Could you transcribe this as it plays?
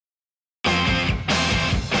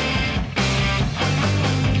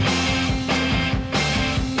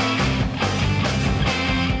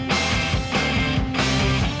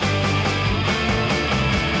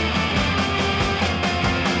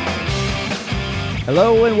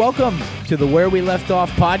Hello and welcome to the Where We Left Off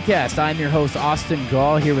podcast. I'm your host, Austin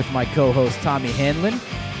Gaule, here with my co-host, Tommy Hanlon.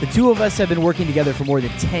 The two of us have been working together for more than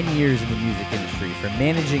 10 years in the music industry. From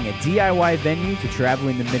managing a DIY venue to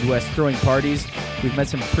traveling the Midwest throwing parties, we've met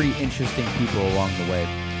some pretty interesting people along the way.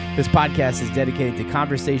 This podcast is dedicated to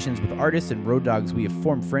conversations with artists and road dogs we have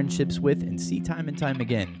formed friendships with and see time and time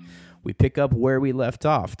again. We pick up where we left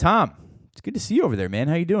off. Tom, it's good to see you over there, man.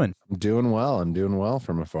 How you doing? I'm doing well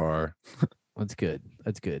from afar. That's good.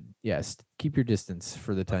 That's good. Yes, keep your distance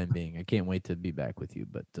for the time being. I can't wait to be back with you,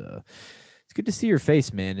 but it's good to see your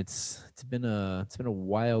face, man. It's been a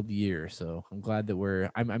wild year, so I'm glad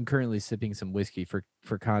that I'm currently sipping some whiskey.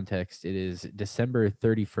 For context, it is December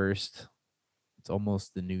 31st. It's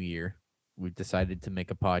almost the new year. We've decided to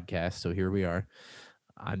make a podcast, so here we are.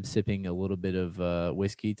 I'm sipping a little bit of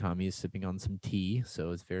whiskey. Tommy is sipping on some tea,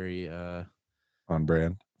 so it's very on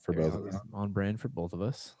brand for both of us. On brand for both of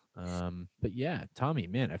us. But yeah, Tommy,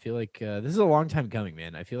 man, I feel like this is a long time coming,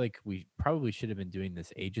 man. I feel like we probably should have been doing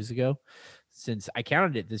this ages ago, since I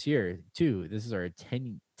counted it this year too. This is our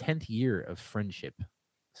 10th year of friendship.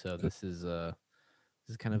 So this is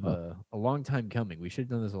kind of a long time coming. We should have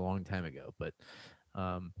done this a long time ago, but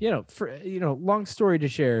long story to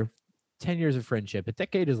share. 10 years of friendship. A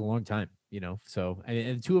decade is a long time, so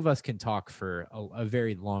and the two of us can talk for a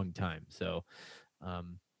very long time. So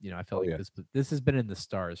I felt like this has been in the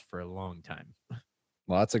stars for a long time.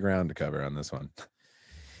 Lots of ground to cover on this one.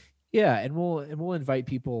 Yeah, and we'll invite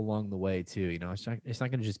people along the way too. It's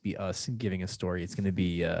not going to just be us giving a story. It's going to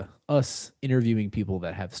be us interviewing people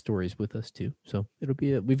that have stories with us too. So it'll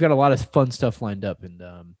be we've got a lot of fun stuff lined up, and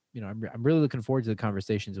I'm really looking forward to the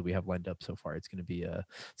conversations that we have lined up so far. It's going to be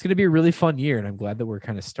a really fun year, and I'm glad that we're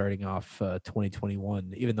kind of starting off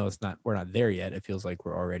 2021, even though we're not there yet. It feels like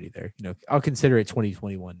we're already there. I'll consider it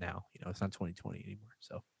 2021 now. It's not 2020 anymore.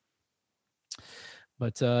 So.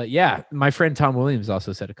 But my friend Tom Williams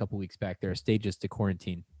also said a couple weeks back, there are stages to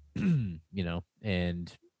quarantine,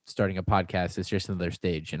 and starting a podcast is just another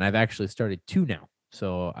stage. And I've actually started 2 now.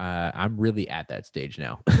 So I'm really at that stage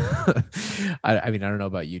now. I don't know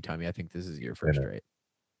about you, Tommy. I think this is your first, right?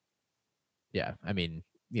 Yeah. I mean,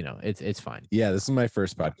 it's fine. Yeah, this is my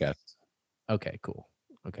first podcast. Okay, cool.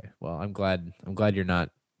 Okay. Well, I'm glad you're not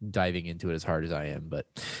diving into it as hard as I am, but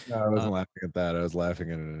no, I wasn't laughing at that. I was laughing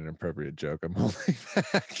at an inappropriate joke I'm holding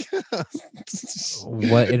back.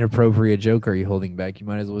 What inappropriate joke are you holding back? You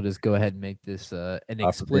might as well just go ahead and make this an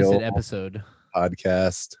explicit episode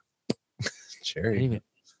podcast. Cherry.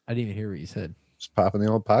 I didn't even hear what you said. Just popping the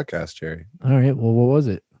old podcast, Cherry. All right. Well, what was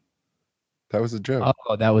it? That was a joke.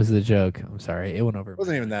 Oh, that was the joke. I'm sorry. It went over. It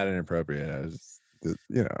wasn't even that inappropriate. I was,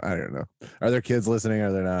 I don't know. Are there kids listening?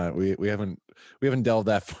 Are there not? We haven't delved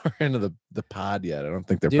that far into the pod yet. I don't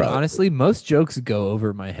think they're. Dude, honestly, most jokes go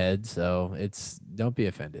over my head, so don't be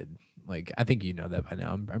offended. Like, I think you know that by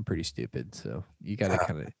now. I'm pretty stupid, so you gotta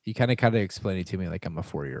kind of explain it to me like I'm a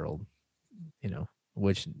 4-year-old,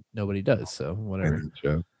 which nobody does. So whatever.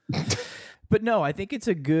 But no, I think it's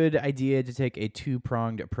a good idea to take a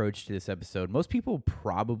 2-pronged approach to this episode. Most people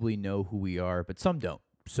probably know who we are, but some don't.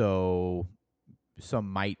 So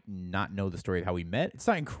some might not know the story of how we met. It's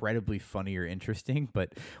not incredibly funny or interesting,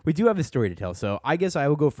 but we do have a story to tell. So I guess I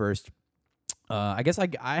will go first. I guess I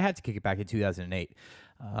had to kick it back in 2008.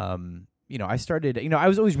 I started, I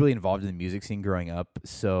was always really involved in the music scene growing up.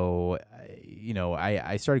 So,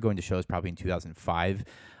 I started going to shows probably in 2005.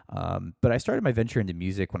 But I started my venture into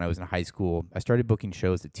music when I was in high school. I started booking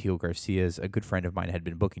shows at Teal Garcia's. A good friend of mine had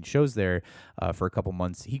been booking shows there for a couple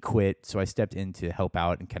months. He quit, so I stepped in to help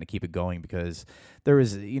out and kind of keep it going because there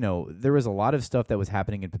was a lot of stuff that was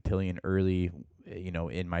happening in Papillion early,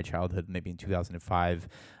 in my childhood, maybe in 2005.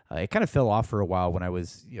 It kind of fell off for a while when I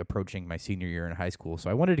was approaching my senior year in high school. So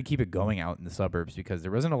I wanted to keep it going out in the suburbs because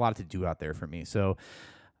there wasn't a lot to do out there for me. So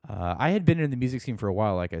I had been in the music scene for a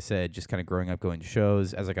while, like I said, just kind of growing up, going to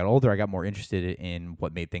shows. As I got older, I got more interested in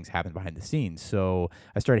what made things happen behind the scenes. So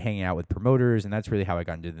I started hanging out with promoters, and that's really how I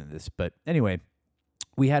got into this. But anyway,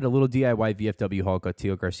 we had a little DIY VFW hall called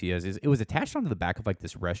Teal Garcia's. It was attached onto the back of like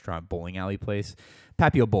this restaurant bowling alley place,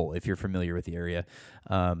 Papio Bowl, if you're familiar with the area.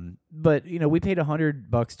 But we paid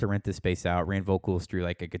 $100 to rent this space out, ran vocals through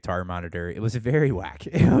like a guitar monitor. It was very whack.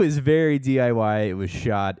 It was very DIY. It was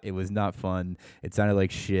shot. It was not fun. It sounded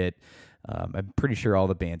like shit. I'm pretty sure all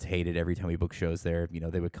the bands hated every time we booked shows there.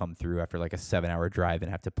 They would come through after like a 7-hour drive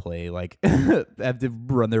and have to play like have to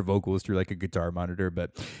run their vocals through like a guitar monitor.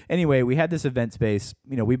 But anyway, we had this event space.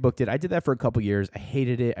 We booked it. I did that for a couple years. I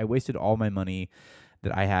hated it. I wasted all my money.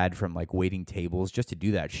 that I had from like waiting tables just to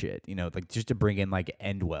do that shit, like just to bring in like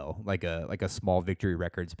Endwell, like a small Victory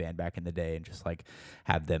Records band back in the day, and just like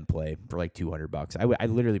have them play for like $200. I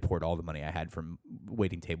literally poured all the money I had from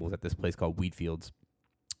waiting tables at this place called Wheatfields.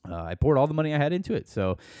 I poured all the money I had into it.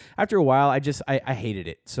 So after a while, I hated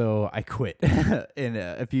it. So I quit. And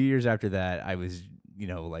a few years after that, I was,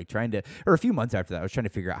 like or a few months after that, I was trying to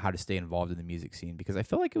figure out how to stay involved in the music scene, because I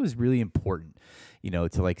felt like it was really important,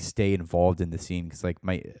 to like stay involved in the scene. Cause like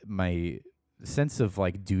my sense of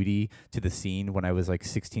like duty to the scene when I was like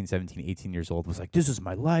 16, 17, 18 years old was like, this is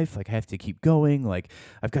my life. Like I have to keep going. Like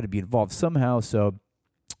I've got to be involved somehow. So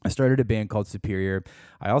I started a band called Superior.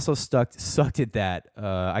 I also sucked at that.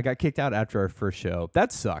 I got kicked out after our first show.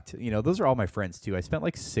 That sucked. Those are all my friends too. I spent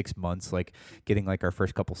like 6 months like getting like our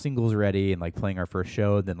first couple singles ready and like playing our first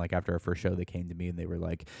show. And then like after our first show, they came to me and they were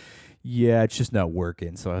like, yeah, it's just not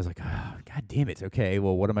working. So I was like, oh, God damn it. Okay,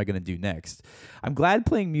 well, what am I going to do next? I'm glad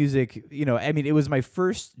playing music, I mean, it was my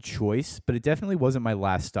first choice, but it definitely wasn't my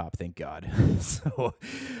last stop, thank God. So,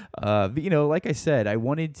 but, like I said, I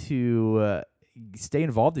wanted to stay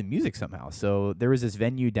involved in music somehow. So there was this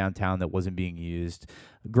venue downtown that wasn't being used.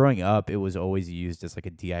 Growing up, it was always used as like a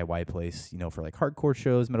DIY place, for like hardcore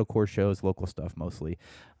shows, metalcore shows, local stuff mostly.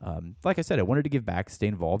 Like I said, I wanted to give back, stay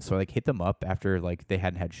involved. So I like hit them up after like they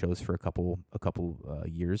hadn't had shows for a couple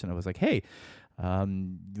years, and I was like, hey,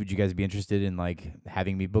 would you guys be interested in like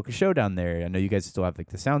having me book a show down there? I know you guys still have like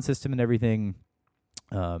the sound system and everything.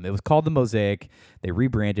 It was called the Mosaic. They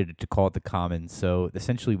rebranded it to call it the Commons. So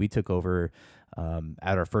essentially, we took over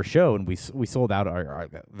at our first show, and we sold out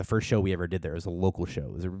the first show we ever did there. It was a local show.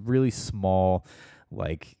 It was a really small,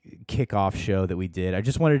 like kickoff show that we did. I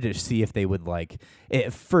just wanted to see if they would like.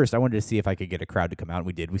 At first, I wanted to see if I could get a crowd to come out, and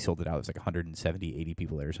we did. We sold it out. It was like 170, 80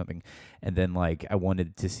 people there or something. And then like I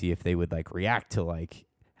wanted to see if they would like react to like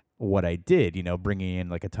what I did, bringing in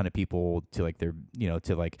like a ton of people to like their,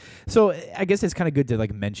 to like, so I guess it's kind of good to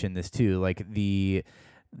like mention this too. Like the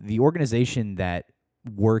organization that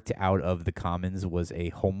worked out of the Commons was a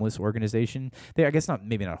homeless organization. I guess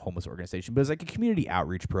maybe not a homeless organization, but it was like a community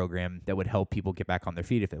outreach program that would help people get back on their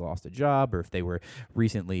feet if they lost a job, or if they were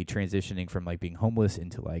recently transitioning from like being homeless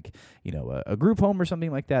into like, a group home or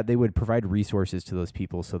something like that. They would provide resources to those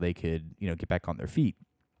people so they could, get back on their feet.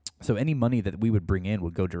 So any money that we would bring in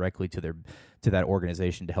would go directly to that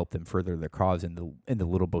organization to help them further their cause in the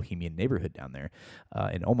little bohemian neighborhood down there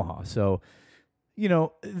in Omaha. So,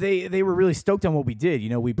 they were really stoked on what we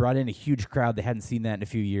did. We brought in a huge crowd. They hadn't seen that in a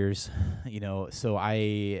few years. So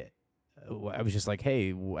I was just like,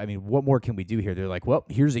 hey, I mean, what more can we do here? They're like, well,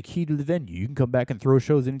 here's a key to the venue. You can come back and throw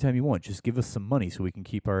shows anytime you want. Just give us some money so we can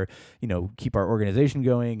keep our organization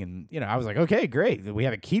going. And, I was like, okay, great. We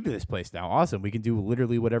have a key to this place now. Awesome. We can do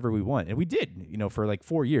literally whatever we want. And we did, for like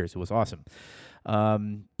 4 years. It was awesome.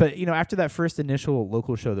 But, after that first initial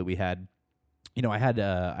local show that we had, I had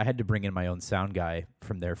to bring in my own sound guy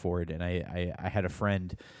from there forward. And I had a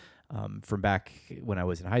friend from back when I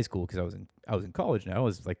was in high school, because I was in college now. It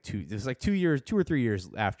was like 2 or 3 years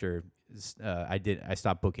after I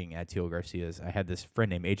stopped booking at Teal Garcia's. I had this friend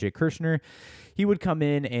named AJ Kirshner. He would come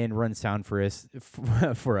in and run sound for us,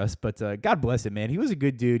 but God bless him, man. He was a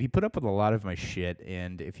good dude. He put up with a lot of my shit,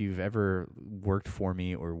 and if you've ever worked for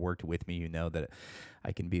me or worked with me, you know that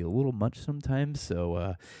I can be a little much sometimes.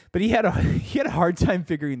 So, but he had a hard time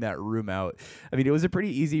figuring that room out. I mean, it was a pretty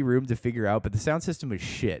easy room to figure out, but the sound system was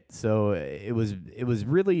shit. So it was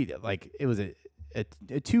really like it was a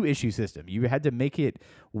 2-issue system. You had to make it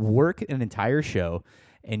work an entire show,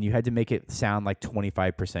 and you had to make it sound like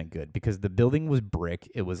 25% good, because the building was brick.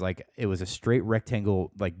 It was a straight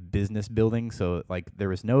rectangle, like business building. So like there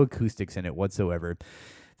was no acoustics in it whatsoever.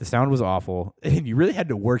 The sound was awful, and you really had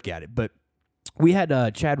to work at it. But we had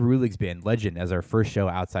Chad Rulig's band Legend as our first show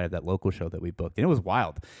outside of that local show that we booked, and it was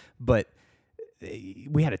wild. But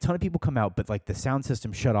we had a ton of people come out, but like the sound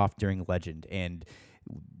system shut off during Legend, and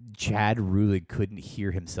Chad Rulig couldn't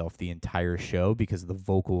hear himself the entire show because the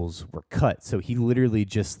vocals were cut. So he literally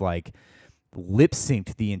just like lip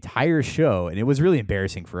synced the entire show, and it was really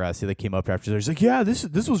embarrassing for us. He came up after, he's like, "Yeah, this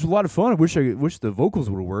was a lot of fun. I wish the vocals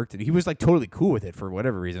would have worked." And he was like totally cool with it for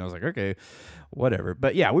whatever reason. I was like, okay, whatever.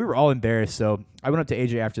 But yeah, we were all embarrassed. So I went up to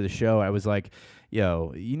AJ after the show. I was like,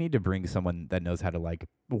 yo, you need to bring someone that knows how to like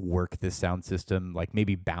work this sound system, like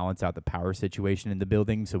maybe balance out the power situation in the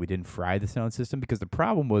building so we didn't fry the sound system, because the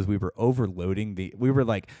problem was we were overloading we were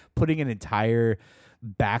like putting an entire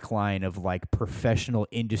backline of like professional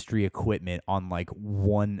industry equipment on like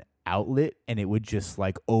one outlet, and it would just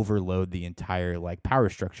like overload the entire like power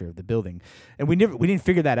structure of the building. And we didn't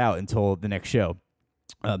figure that out until the next show.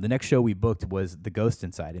 The next show we booked was the Ghost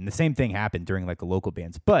Inside, and the same thing happened during like the local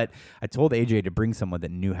bands. But I told AJ to bring someone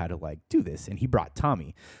that knew how to like do this, and he brought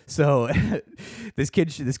Tommy. So this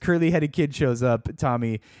curly-headed kid shows up,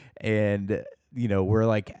 Tommy, and we're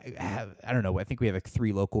like, I don't know. I think we have like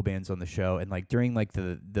 3 local bands on the show, and like during like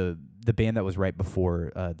the band that was right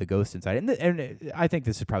before the Ghost Inside, and I think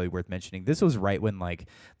this is probably worth mentioning. This was right when like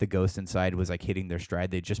the Ghost Inside was like hitting their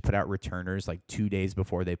stride. They just put out Returners like 2 days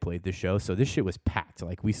before they played the show, so this shit was packed.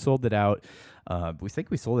 Like we sold it out. We think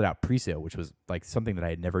we sold it out pre-sale, which was like something that I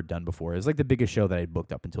had never done before. It was like the biggest show that I had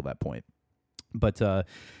booked up until that point. But the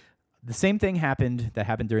same thing happened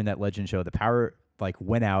during that Legend show. The power like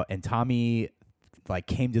went out, and Tommy like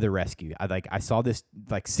came to the rescue. I saw this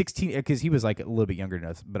like 16, because he was like a little bit younger than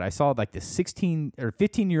us, but I saw like this 16 or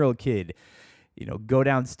 15-year-old kid, go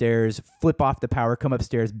downstairs, flip off the power, come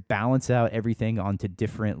upstairs, balance out everything onto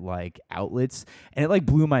different like outlets, and it like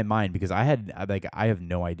blew my mind because I have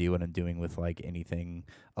no idea what I'm doing with like anything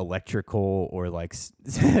electrical or like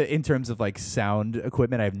in terms of like sound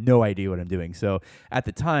equipment. I have no idea what I'm doing. So at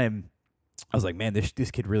the time, I was like, man,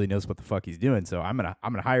 this kid really knows what the fuck he's doing. So I'm gonna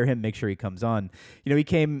hire him, make sure he comes on. He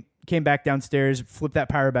came back downstairs, flipped that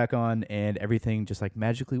power back on, and everything just like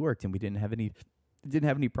magically worked, and we didn't have any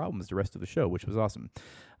problems the rest of the show, which was awesome.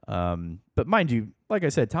 But mind you, like I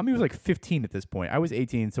said, Tommy was like 15 at this point. I was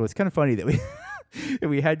 18, so it's kind of funny that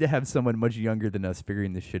we had to have someone much younger than us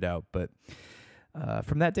figuring this shit out. But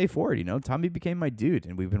from that day forward, Tommy became my dude,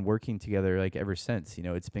 and we've been working together like ever since.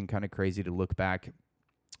 It's been kind of crazy to look back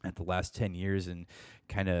at the last 10 years and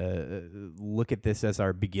kind of look at this as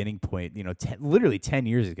our beginning point, literally 10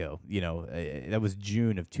 years ago, that was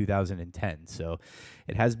June of 2010. So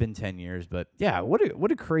it has been 10 years, but yeah,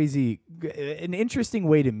 what a crazy, an interesting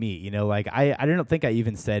way to meet, like I don't think I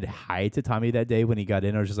even said hi to Tommy that day when he got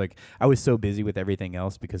in. I was just like, I was so busy with everything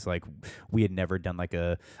else because like we had never done like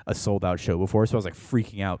a sold out show before. So I was like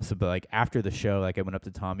freaking out. So, but like after the show, like I went up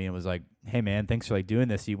to Tommy and was like, hey man, thanks for like doing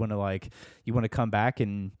this. You want to come back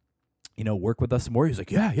and work with us some more? He was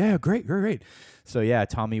like, yeah, great. So yeah,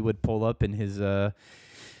 Tommy would pull up in his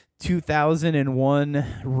 2001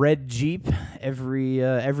 red Jeep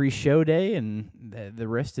every show day, and the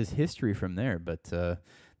rest is history from there. But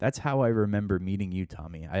that's how I remember meeting you,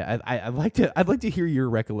 Tommy. I'd like to hear your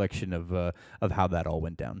recollection of how that all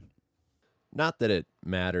went down. Not that it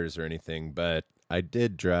matters or anything, but I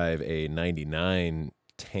did drive a 99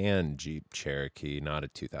 tan Jeep Cherokee, not a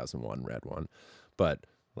 2001 red one. But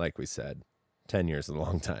like we said, 10 years is a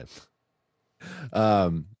long time.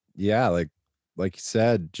 Yeah, like you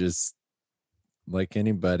said, just like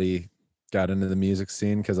anybody, got into the music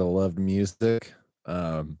scene because I loved music.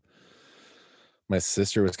 My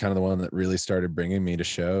sister was kind of the one that really started bringing me to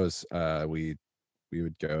shows. We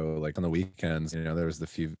would go like on the weekends. There was the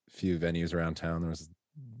few venues around town. There was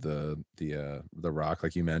the Rock,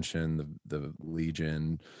 like you mentioned, the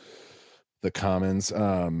Legion, the Commons.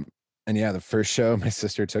 And yeah, the first show my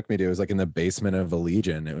sister took me to was like in the basement of a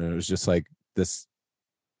Legion. It was just like this.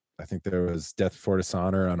 I think there was Death Before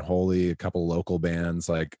Dishonor, Unholy, a couple local bands,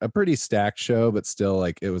 like a pretty stacked show, but still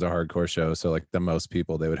like it was a hardcore show. So like the most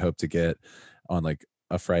people they would hope to get on like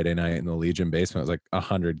a Friday night in the Legion basement was like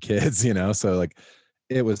 100 kids, So like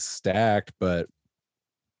it was stacked, but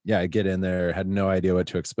yeah, I get in there, had no idea what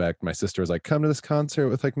to expect. My sister was like, come to this concert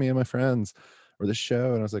with like me and my friends or this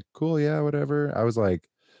show. And I was like, cool, yeah, whatever. I was like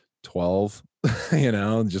 12,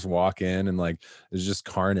 just walk in and like it was just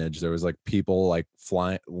carnage. There was like people like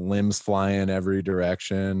limbs flying every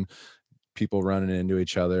direction, people running into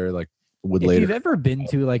each other. Like if you've ever been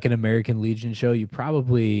to like an American Legion show, you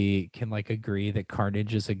probably can like agree that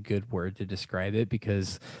carnage is a good word to describe it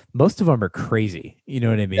because most of them are crazy. You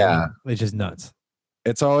know what I mean? Yeah. It's just nuts.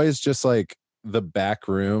 It's always just like the back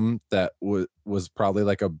room that was probably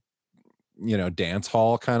like a dance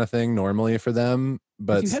hall kind of thing normally for them.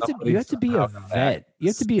 But you have to be a vet. You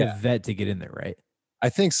have to be a vet to get in there, right? I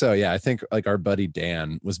think so. Yeah. I think like our buddy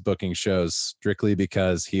Dan was booking shows strictly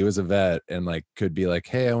because he was a vet and like could be like,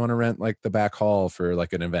 hey, I want to rent like the back hall for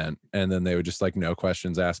like an event. And then they would just like no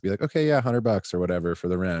questions asked, be like, okay, yeah, $100 or whatever for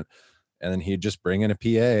the rent. And then he'd just bring in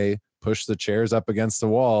a PA, push the chairs up against the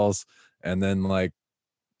walls. And then like,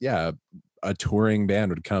 yeah, a touring band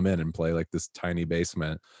would come in and play like this tiny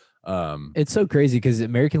basement. It's so crazy because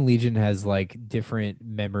American Legion has like different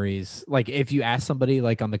memories. Like if you ask somebody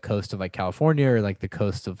like on the coast of like California or like the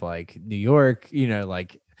coast of like New York,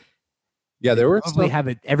 like yeah, there were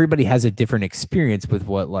everybody has a different experience with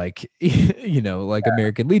what like like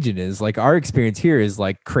American Legion is. Like our experience here is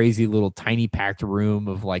like crazy little tiny packed room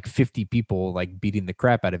of like 50 people like beating the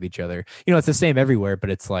crap out of each other. It's the same everywhere,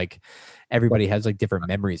 but it's like everybody has like different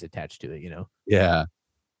memories attached to it. Yeah.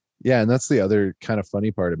 Yeah, and that's the other kind of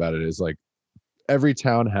funny part about it is like every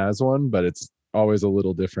town has one, but it's always a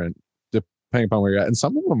little different depending upon where you're at. And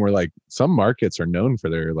some of them were like some markets are known for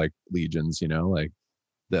their like legions, like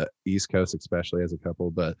the East Coast especially has a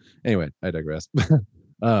couple. But anyway, I digress.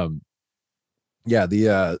 um yeah,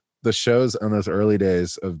 the shows on those early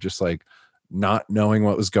days of just like not knowing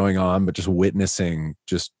what was going on, but just witnessing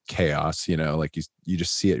just chaos, like you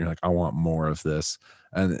just see it and you're like, I want more of this.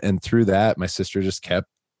 And through that, my sister just kept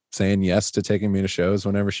saying yes to taking me to shows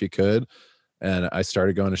whenever she could. And I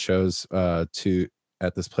started going to shows to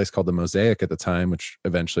at this place called the Mosaic at the time, which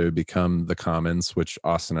eventually would become the Commons, which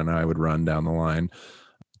Austin and I would run down the line.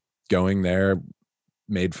 Going there,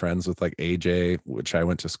 made friends with like AJ, which I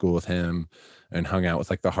went to school with him, and hung out with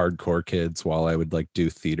like the hardcore kids while I would like do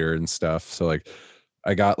theater and stuff. So like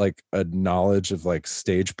I got like a knowledge of like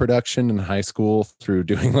stage production in high school through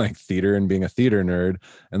doing like theater and being a theater nerd.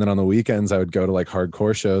 And then on the weekends I would go to like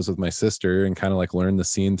hardcore shows with my sister and kind of like learn the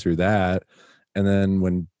scene through that. And then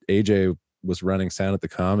when AJ was running sound at the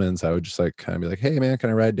Commons, I would just like kind of be like, hey man, can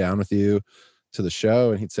I ride down with you to the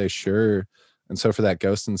show? And he'd say sure. And so for that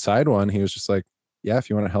Ghost Inside one, he was just like, yeah, if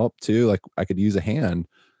you want to help too, like I could use a hand.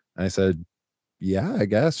 And I said, yeah, I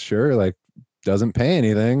guess, sure. Like doesn't pay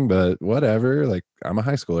anything, but whatever. Like I'm a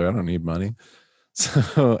high schooler. I don't need money.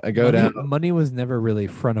 So I go down. Money was never really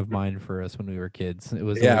front of mind for us when we were kids. It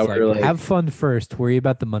was Yeah, always we were like, have fun first, worry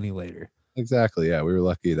about the money later. Exactly. Yeah, we were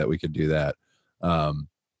lucky that we could do that.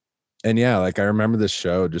 And yeah, like I remember this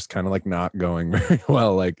show just kind of like not going very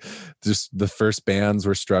well. Like just the first bands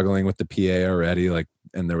were struggling with the PA already, like,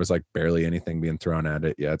 and there was like barely anything being thrown at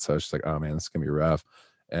it yet. So I was just like, oh man, this is gonna be rough.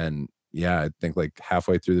 And yeah, I think like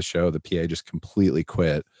halfway through the show, the PA just completely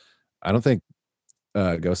quit. I don't think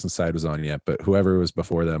Ghost Inside was on yet, but whoever was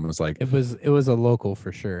before them was like, it was a local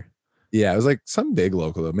for sure. Yeah, it was like some big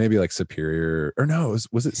local though, maybe like Superior, or no,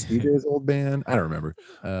 was it CJ's old band? I don't remember.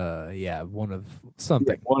 Yeah, one of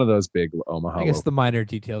something. Yeah, one of those big Omaha. I guess the minor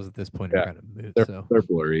details at this point are kind of moot. They're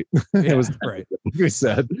blurry. Yeah, it was right. Like we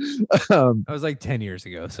said. That was like 10 years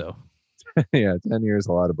ago. So yeah, 10 years,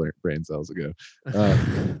 a lot of brain cells ago.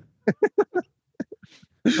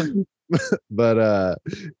 But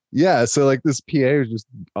yeah, so like this PA was just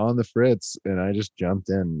on the fritz, and I just jumped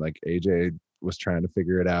in. Like AJ was trying to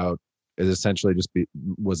figure it out. It essentially just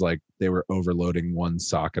was like they were overloading one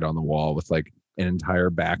socket on the wall with like an entire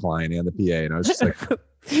back line and the PA, and I was just like,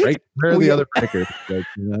 right, where are the other breakers? Like,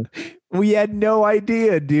 we had no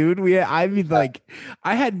idea, dude. I mean, like,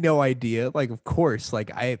 I had no idea. Like, of course,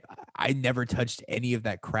 like I never touched any of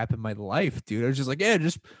that crap in my life, dude. I was just like, yeah,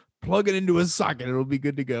 just plug it into a socket, it'll be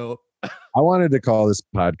good to go. I wanted to call this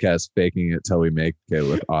podcast "Faking It Till We Make It"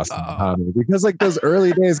 with Austin and Tommy, because like those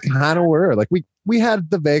early days kind of were like we had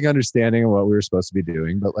the vague understanding of what we were supposed to be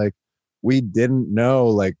doing, but like we didn't know.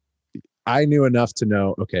 Like I knew enough to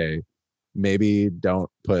know, okay, maybe don't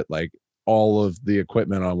put like all of the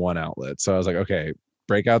equipment on one outlet. So I was like, okay,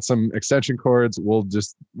 break out some extension cords. We'll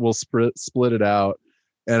split it out,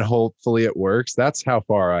 and hopefully it works. That's how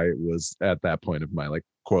far I was at that point of my like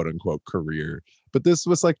quote unquote career. But this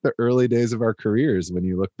was like the early days of our careers when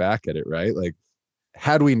you look back at it, right? Like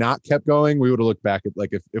had we not kept going, we would have looked back at like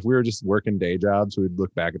if we were just working day jobs, we'd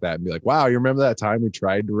look back at that and be like, wow, you remember that time we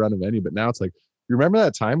tried to run a venue? But now it's like, you remember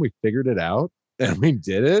that time we figured it out and we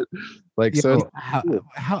did it? Like, so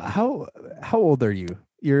how old are you?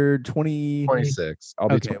 You're 26. I'll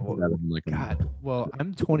be 27. Like, God, well,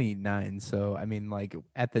 I'm 29. So, I mean, like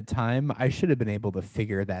at the time, I should have been able to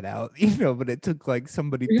figure that out, but it took like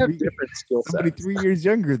somebody 3 years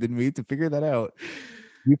younger than me to figure that out.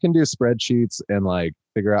 You can do spreadsheets and like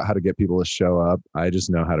figure out how to get people to show up. I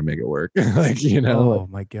just know how to make it work. Like, oh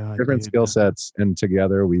my God, different skill sets, and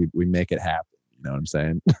together we make it happen. You know what I'm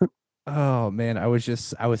saying? Oh man, I was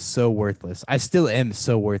so worthless. I still am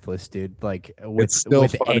so worthless, dude. Like with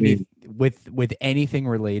anything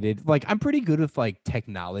related. Like I'm pretty good with like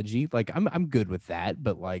technology. Like I'm good with that,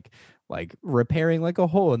 but like repairing like a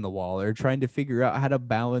hole in the wall or trying to figure out how to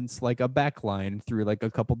balance like a back line through like a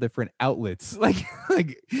couple different outlets. Like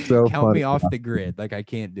so count me off the grid. Like I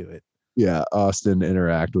can't do it. Yeah, Austin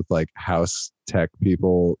interact with like house tech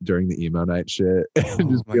people during the emo night shit,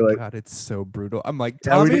 and just be like, God, it's so brutal. I'm like,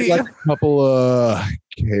 Tommy, like a couple of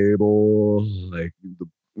cable, like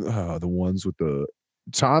the ones with the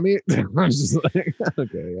Tommy. I'm just like,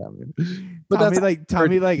 okay, yeah, man.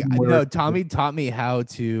 But Tommy taught me how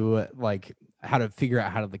to like how to figure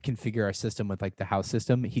out how to configure our system with like the house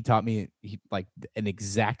system. He taught me like an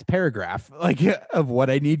exact paragraph like of what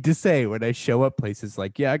I need to say when I show up places.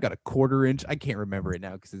 Like, yeah, I got a 1/4 inch. I can't remember it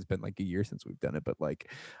now because it's been like a year since we've done it, but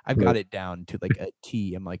like I've got it down to like a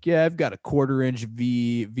T. I'm like, yeah, I've got a 1/4 inch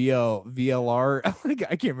VLR. Like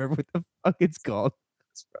I can't remember what the fuck it's called.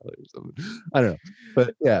 It's probably something. I don't know,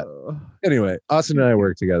 but yeah. Anyway, Austin and I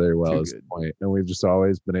work together well is the point, and we've just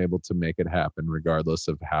always been able to make it happen regardless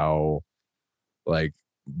of how like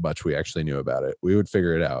much we actually knew about it. We would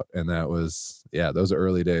figure it out, and that was those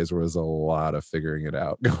early days was a lot of figuring it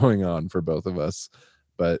out going on for both of us.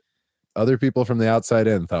 But other people from the outside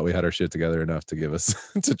in thought we had our shit together enough to give us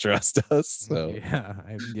to trust us. So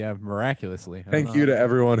miraculously. Thank you to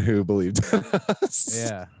everyone who believed in us.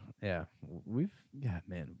 Yeah.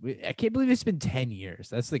 Man, I can't believe it's been 10 years.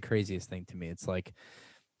 That's the craziest thing to me. It's like,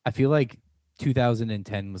 I feel like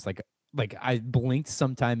 2010 was like I blinked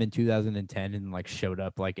sometime in 2010 and like showed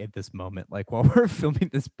up like at this moment, like while we're filming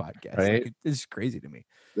this podcast. Right? Like, it's crazy to me.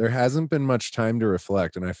 There hasn't been much time to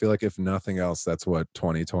reflect. And I feel like if nothing else, that's what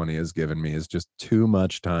 2020 has given me, is just too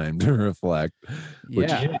much time to reflect.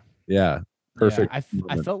 Perfect. I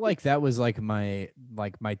felt like that was like my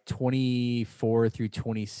 24 through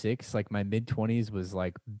 26, like my mid 20s was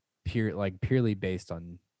like purely based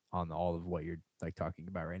on all of what you're like talking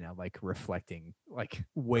about right now, like reflecting like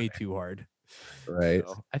way too hard. Right.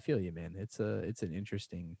 So I feel you, man. It's an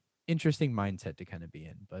interesting mindset to kind of be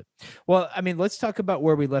in. But well, I mean, let's talk about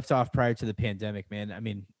where we left off prior to the pandemic, man. I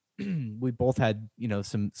mean, we both had,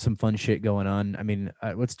 some fun shit going on. I mean,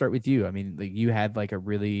 let's start with you. I mean, like you had like a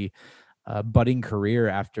really budding career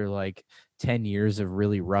after like 10 years of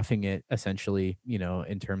really roughing it, essentially,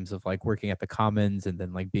 in terms of like working at the Commons and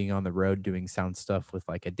then like being on the road doing sound stuff with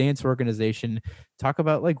like a dance organization. Talk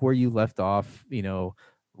about like where you left off,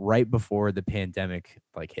 right before the pandemic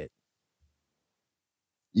like hit.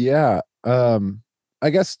 Yeah. I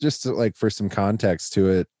guess just to, like, for some context to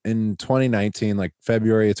it, in 2019, like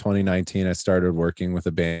February of 2019, I started working with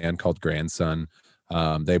a band called Grandson.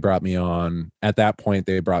 They brought me on at that point.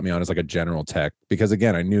 They brought me on as like a general tech because,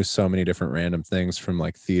 again, I knew so many different random things from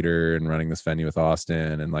like theater and running this venue with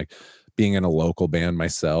Austin and like being in a local band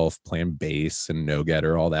myself, playing bass and no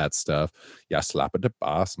getter, all that stuff. Yeah, slap it to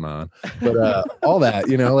boss, man. But all that,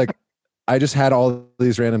 like I just had all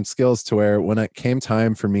these random skills to where when it came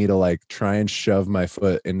time for me to like try and shove my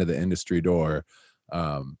foot into the industry door,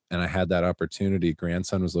 and I had that opportunity,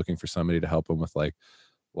 Grandson was looking for somebody to help him with like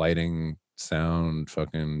lighting, sound,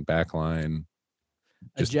 fucking backline.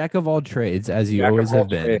 A jack of all trades, as you always have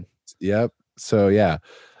been. Trades. Yep. So yeah,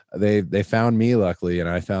 they found me luckily, and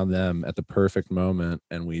I found them at the perfect moment,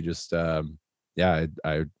 and we just I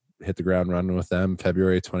hit the ground running with them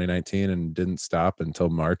February 2019 and didn't stop until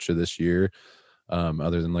March of this year,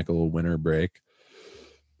 other than like a little winter break.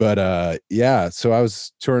 But so I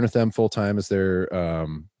was touring with them full time as their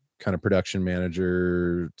kind of production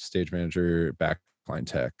manager, stage manager, backline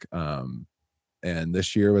tech. And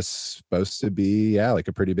this year was supposed to be like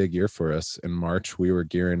a pretty big year for us. In March, we were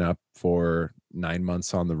gearing up for 9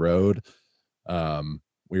 months on the road.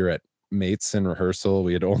 We were at mates in rehearsal.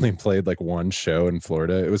 We had only played like one show in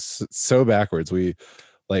Florida. It was so backwards. We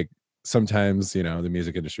like sometimes, the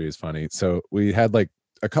music industry is funny. So we had like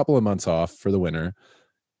a couple of months off for the winter,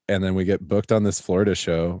 and then we get booked on this Florida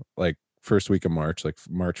show like first week of March, like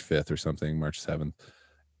March 5th or something, March 7th.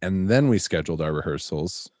 And then we scheduled our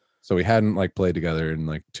rehearsals. So we hadn't like played together in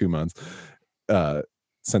like 2 months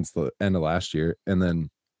since the end of last year. And then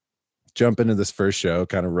jump into this first show,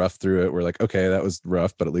 kind of rough through it. We're like, okay, that was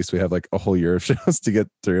rough, but at least we have like a whole year of shows to get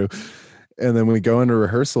through. And then we go into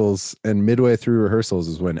rehearsals, and midway through rehearsals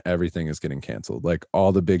is when everything is getting canceled. Like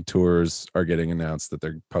all the big tours are getting announced that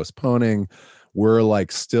they're postponing. We're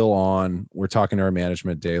like still on. We're talking to our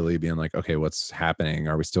management daily, being like, okay, what's happening?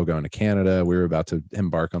 Are we still going to Canada? We were about to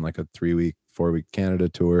embark on like a 4-week Canada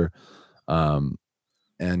tour. And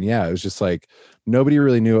yeah, it was just like nobody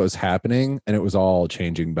really knew what was happening, and it was all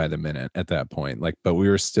changing by the minute at that point. Like, but we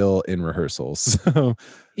were still in rehearsals. So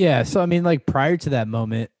yeah. So I mean, like prior to that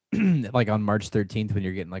moment, like on March 13th, when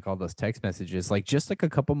you're getting like all those text messages, like just like a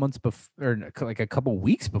couple months before, or like a couple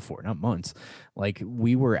weeks before, not months, like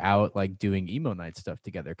we were out like doing emo night stuff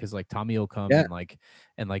together. Cause like Tommy will come and like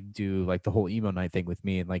do like the whole emo night thing with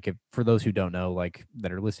me. And like, if for those who don't know, like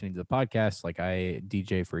that are listening to the podcast, like I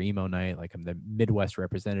DJ for emo night, like I'm the Midwest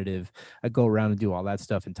representative. I go around and do all that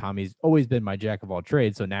stuff. And Tommy's always been my jack of all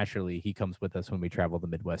trades. So naturally he comes with us when we travel the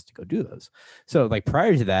Midwest to go do those. So like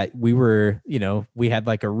prior to that, we were, we had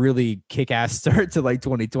like a really kick-ass start to like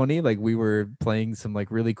 2020. Like we were playing some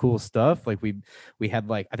like really cool stuff. Like we had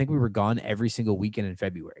like, I think we were gone every single weekend in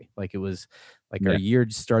February. Like it was like our year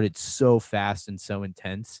just started so fast and so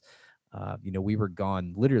intense. We were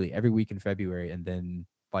gone literally every week in February, and then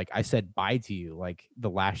like I said bye to you like the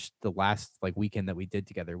last like weekend that we did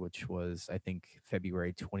together, which was I think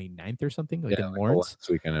February 29th or something, like in Lawrence. Last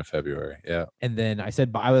weekend in February. Yeah. And then I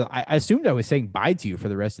said bye. I assumed I was saying bye to you for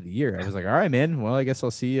the rest of the year. I was like, all right, man. Well, I guess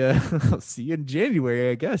I'll see you. I'll see you in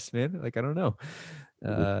January, I guess, man. Like I don't know.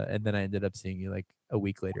 And then I ended up seeing you like a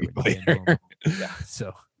week later. When you came home. Yeah.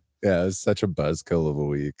 So. Yeah, it was such a buzzkill of a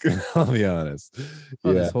week. I'll be honest.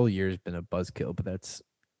 Well, this whole year has been a buzzkill, but that's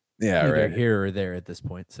right here or there at this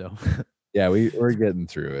point. So yeah, we're getting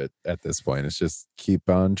through it at this point. It's just keep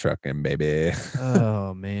on trucking, baby.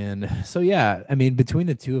 Oh man. So yeah, I mean, between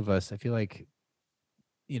the two of us, I feel like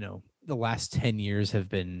the last 10 years have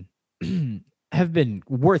been have been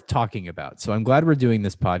worth talking about. So I'm glad we're doing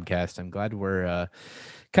this podcast. I'm glad we're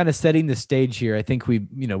kind of setting the stage here. I think we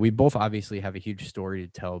both obviously have a huge story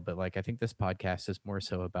to tell, but like I think this podcast is more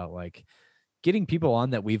so about like getting people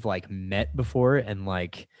on that we've like met before and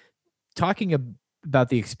like talking about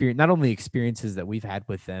the experience, not only experiences that we've had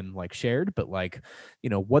with them like shared, but like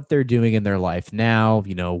what they're doing in their life now,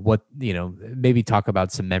 maybe talk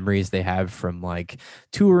about some memories they have from like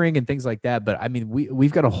touring and things like that. But I mean,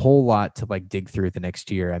 we've got a whole lot to like dig through the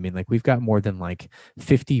next year. I mean, like we've got more than like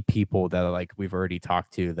 50 people that like we've already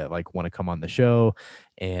talked to that like want to come on the show,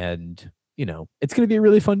 and it's going to be a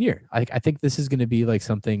really fun year. I think this is going to be like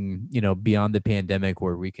something beyond the pandemic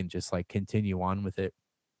where we can just like continue on with it,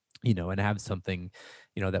 and have something,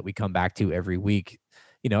 that we come back to every week.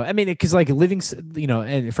 I mean, because like living,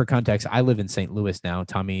 and for context, I live in St. Louis now.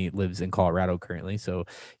 Tommy lives in Colorado currently. So,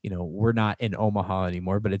 we're not in Omaha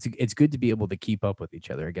anymore, but it's good to be able to keep up with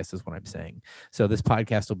each other, I guess is what I'm saying. So this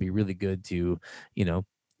podcast will be really good to,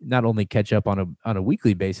 not only catch up on a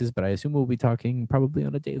weekly basis, but I assume we'll be talking probably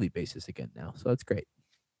on a daily basis again now. So that's great.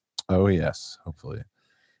 Oh yes, hopefully.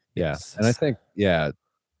 Yeah. Yes. And I think,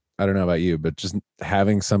 I don't know about you, but just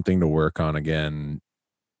having something to work on again,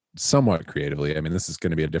 somewhat creatively. I mean, this is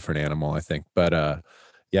going to be a different animal, I think, but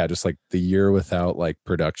just like the year without like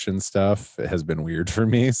production stuff has been weird for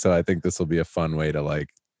me. So I think this will be a fun way to like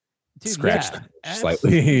scratch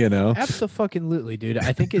slightly, Absolutely, dude.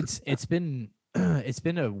 I think it's been it's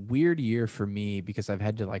been a weird year for me because I've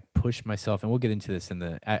had to like push myself, and we'll get into this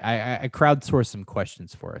I crowdsourced some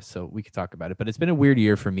questions for us so we could talk about it. But it's been a weird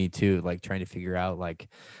year for me too, like trying to figure out like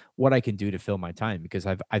what I can do to fill my time, because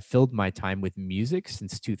I've filled my time with music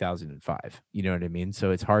since 2005. You know what I mean?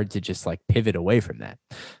 So it's hard to just like pivot away from that.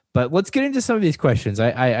 But let's get into some of these questions.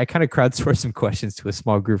 I kind of crowdsourced some questions to a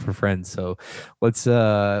small group of friends. So let's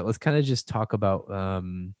kind of just talk about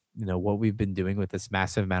what we've been doing with this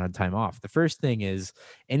massive amount of time off. The first thing is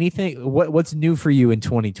what's new for you in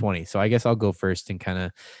 2020? So I guess I'll go first and kind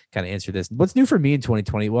of answer this. What's new for me in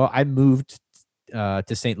 2020? Well, I moved to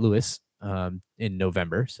St. Louis in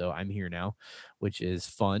November, so I'm here now, which is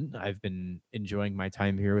fun. I've been enjoying my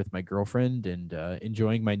time here with my girlfriend and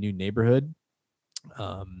enjoying my new neighborhood.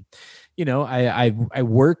 I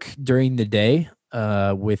work during the day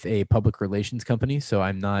with a public relations company, so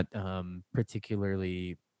I'm not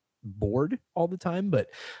particularly bored all the time, but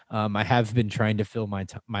I have been trying to fill my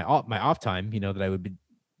off time,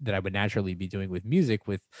 that I would naturally be doing with music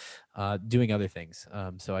with doing other things.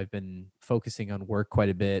 So I've been focusing on work quite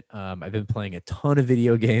a bit. I've been playing a ton of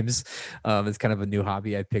video games. It's kind of a new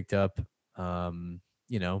hobby I picked up,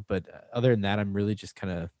 but other than that, I'm really just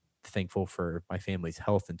kind of thankful for my family's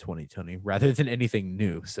health in 2020 rather than anything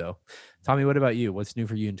new. So Tommy, what about you? What's new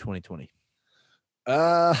for you in 2020?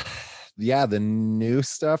 The new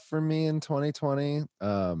stuff for me in 2020.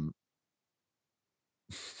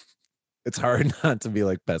 It's hard not to be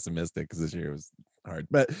like pessimistic because this year was hard,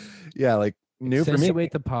 but like new for me.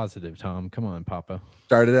 Accentuate the positive, Tom. Come on, Papa.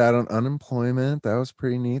 Started out on unemployment. That was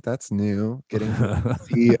pretty neat. That's new. Getting to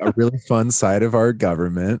see a really fun side of our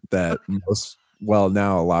government that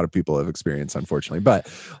now a lot of people have experienced, unfortunately, but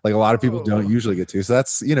like a lot of people don't usually get to. So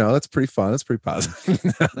that's, that's pretty fun. That's pretty positive.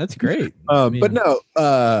 That's great. But no,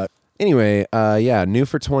 anyway, new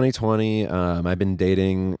for 2020. I've been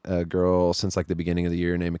dating a girl since like the beginning of the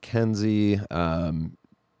year named Mackenzie.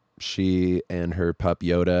 She and her pup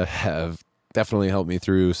Yoda have definitely helped me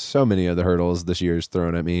through so many of the hurdles this year's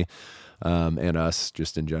thrown at me, and us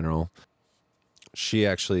just in general. She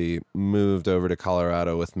actually moved over to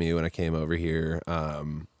Colorado with me when I came over here at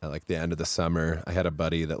like the end of the summer. I had a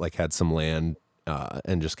buddy that like had some land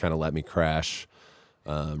and just kind of let me crash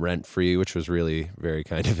rent free, which was really very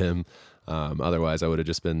kind of him. Otherwise, I would have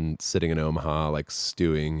just been sitting in Omaha, like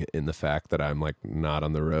stewing in the fact that I'm like not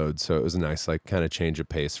on the road. So it was a nice, like, kind of change of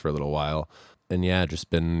pace for a little while. And yeah, just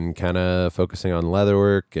been kind of focusing on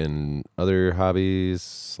leatherwork and other hobbies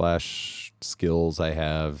slash skills I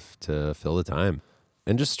have to fill the time.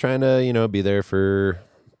 And just trying to, be there for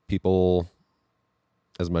people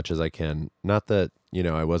as much as I can. Not that,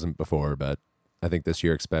 I wasn't before, but I think this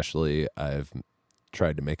year especially, I've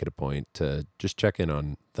tried to make it a point to just check in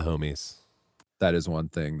on the homies. That is one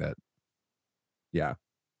thing that, yeah,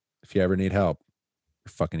 if you ever need help,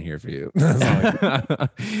 we're fucking here for you.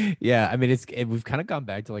 Yeah, I mean, we've kind of gone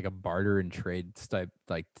back to like a barter and trade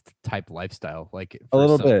type lifestyle, like A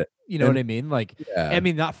little bit. You know what I mean? Like, Yeah. I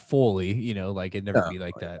mean, not fully, like it'd never No, be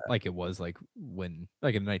like that, like it was like when,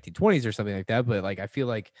 like in the 1920s or something like that. But like, I feel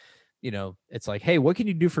like, it's like, hey, what can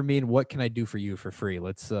you do for me, and what can I do for you for free?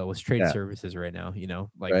 Let's trade services right now.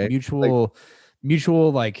 Like right?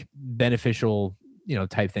 mutual, like beneficial,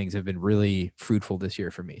 type things have been really fruitful this year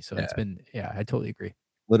for me. So it's been, I totally agree.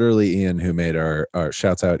 Literally Ian, who made our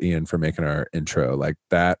shouts out Ian for making our intro. Like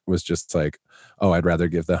that was just like, oh, I'd rather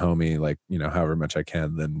give the homie like, however much I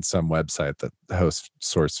can than some website that hosts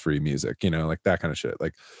source free music, like that kind of shit.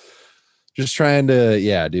 Like just trying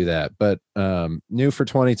to, do that. But new for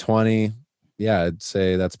 2020, I'd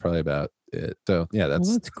say that's probably about it. So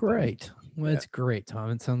that's great. Well, that's great,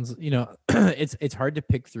 Tom. It sounds, it's hard to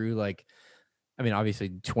pick through, like, I mean,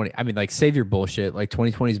 obviously like, save your bullshit. Like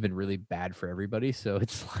 2020 has been really bad for everybody. So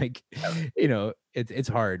it's like, it's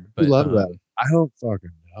hard, but love that. I don't fucking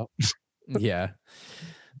know. Yeah.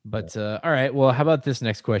 But all right. Well, how about this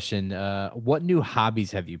next question? What new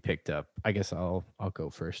hobbies have you picked up? I guess I'll go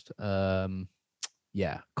first.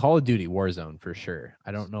 Yeah, Call of Duty Warzone for sure.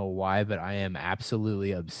 I don't know why, but I am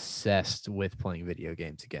absolutely obsessed with playing video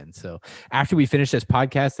games again. So after we finish this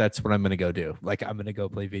podcast, that's what I'm going to go do. Like, I'm going to go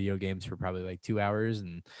play video games for probably like 2 hours,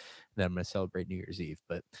 and then I'm going to celebrate New Year's Eve.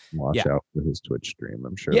 But watch out for his Twitch stream,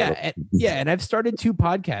 I'm sure. And I've started 2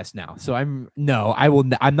 podcasts now. So I'm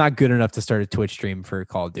not good enough to start a Twitch stream for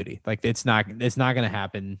Call of Duty. Like, it's not going to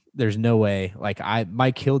happen. There's no way. Like,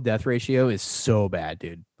 my kill death ratio is so bad,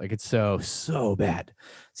 dude. Like, it's so bad.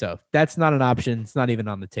 So that's not an option. It's not even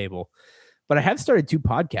on the table. But I have started 2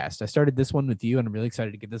 podcasts. I started this one with you, and I'm really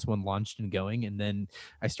excited to get this one launched and going. And then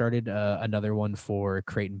I started another one for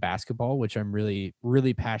Creighton basketball, which I'm really,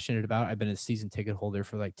 really passionate about. I've been a season ticket holder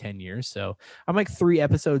for like 10 years. So I'm like 3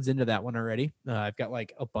 episodes into that one already. I've got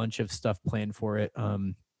like a bunch of stuff planned for it.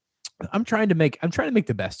 I'm trying to make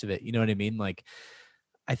the best of it. You know what I mean? Like,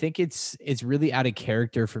 I think it's really out of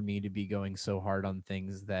character for me to be going so hard on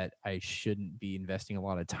things that I shouldn't be investing a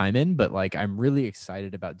lot of time in. But like, I'm really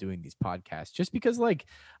excited about doing these podcasts just because, like,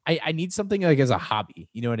 I need something like as a hobby.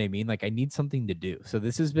 You know what I mean? Like, I need something to do. So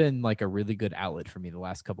this has been like a really good outlet for me the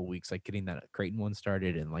last couple of weeks, like getting that Creighton one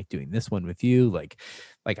started and like doing this one with you. Like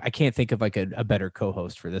I can't think of like a better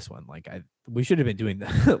co-host for this one. Like we should have been doing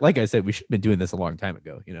that. Like I said, we should have been doing this a long time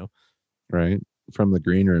ago, Right. From the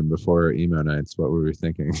green room before emo nights, what were we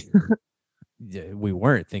thinking? Yeah, we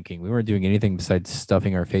weren't doing anything besides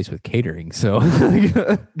stuffing our face with catering. So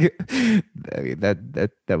that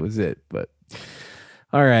was it. But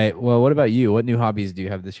all right. Well, what about you? What new hobbies do you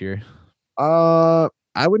have this year? I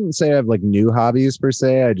wouldn't say I have like new hobbies per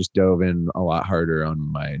se. I just dove in a lot harder on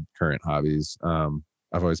my current hobbies. I've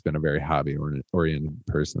always been a very hobby oriented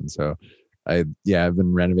person. So I've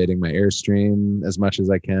been renovating my Airstream as much as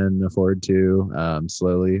I can afford to,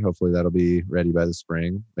 slowly. Hopefully that'll be ready by the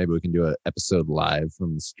spring. Maybe we can do an episode live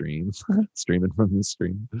from the stream, streaming from the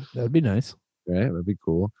stream. That'd be nice. Right. That'd be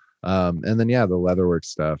cool. And then, the leatherwork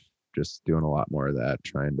stuff, just doing a lot more of that,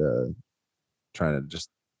 trying to just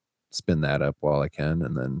spin that up while I can.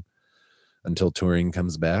 And then until touring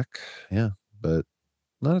comes back. Yeah. But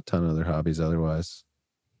not a ton of other hobbies otherwise.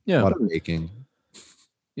 Yeah. A lot of baking.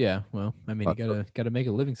 Yeah, well, I mean, you gotta make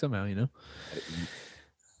a living somehow,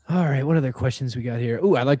 All right, what other questions we got here?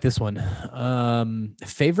 Oh, I like this one.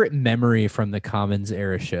 Favorite memory from the Commons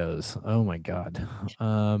era shows. Oh my god.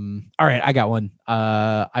 All right, I got one.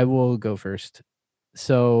 I will go first.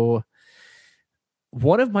 So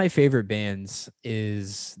one of my favorite bands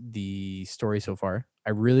is The Story So Far.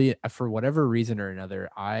 I really, for whatever reason or another,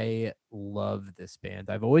 I love this band.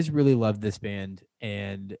 I've always really loved this band,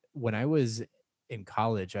 and when I was in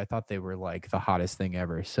college, I thought they were like the hottest thing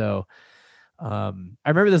ever. So I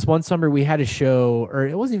remember this one summer we had a show, or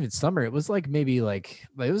it wasn't even summer. It was like maybe like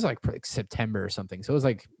it was like September or something. So it was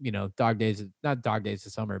like, not dog days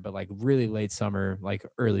of summer, but like really late summer, like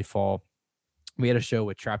early fall. We had a show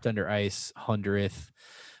with Trapped Under Ice, 100th,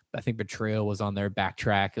 I think Betrayal was on there,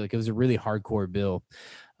 Backtrack. Like it was a really hardcore bill.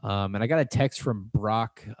 And I got a text from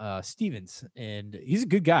Brock Stevens, and he's a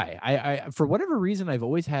good guy. I for whatever reason, I've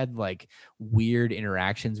always had like weird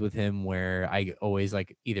interactions with him where I always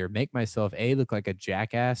like either make myself A, look like a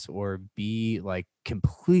jackass, or B, like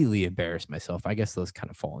completely embarrass myself. I guess those kind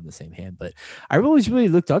of fall in the same hand, but I always really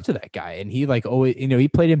looked up to that guy. And he like always, he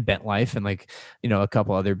played in Bent Life and like, a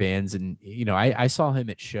couple other bands. And, I saw him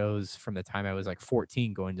at shows from the time I was like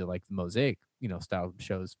 14 going to like the Mosaic, style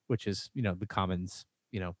shows, which is, the Commons,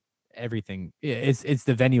 everything. It's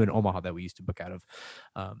the venue in Omaha that we used to book out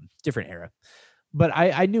of, different era. But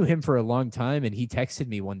I knew him for a long time, and he texted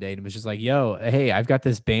me one day and was just like, yo, hey, I've got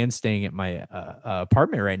this band staying at my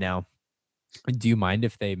apartment right now. Do you mind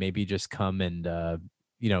if they maybe just come and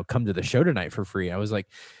come to the show tonight for free? I was like,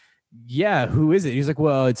 yeah, who is it? He's like,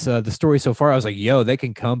 well, it's the Story So Far. I was like, yo, they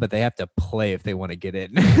can come, but they have to play if they want to get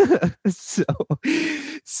in.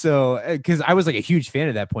 so because I was like a huge fan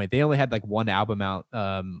at that point. They only had like one album out.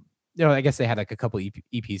 I guess they had like a couple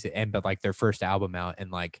EPs at end, but like their first album out, and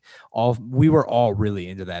like we were all really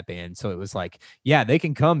into that band. So it was like, yeah, they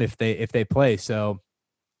can come if they play. So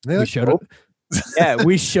we showed up. Yeah,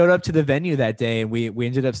 we showed up to the venue that day, and we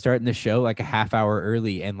ended up starting the show like a half hour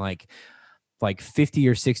early, and like 50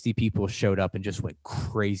 or 60 people showed up and just went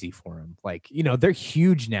crazy for him. Like, they're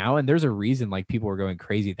huge now, and there's a reason like people were going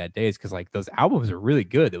crazy that day is because like those albums are really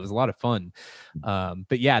good. It was a lot of fun.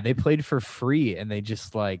 But yeah, they played for free, and they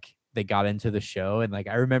just like they got into the show. And like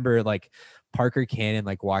I remember like Parker Cannon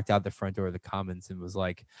like walked out the front door of the Commons and was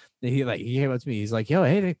like he came up to me. He's like, yo,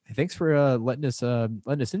 hey, thanks for letting us in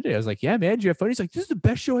today. I was like, yeah, man, did you have fun? He's like, this is the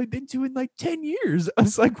best show I've been to in like 10 years. I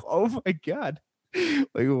was like, oh my God.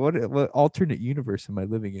 Like what alternate universe am I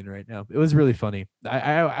living in right now? It was really funny.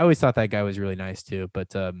 I always thought that guy was really nice too.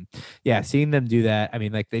 But yeah, seeing them do that, I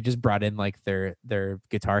mean, like they just brought in like their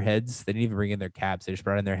guitar heads. They didn't even bring in their cabs. They just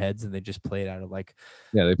brought in their heads, and they just played out of like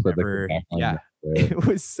they played like it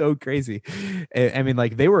was so crazy. I mean,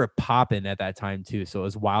 like they were popping at that time too, so it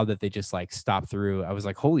was wild that they just like stopped through. I was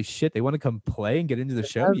like, holy shit, they want to come play and get into the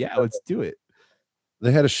show? Yeah, let's do it.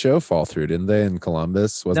 They had a show fall through, didn't they, in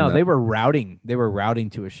Columbus? They were routing. They were routing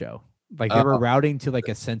to a show. Like they were routing to like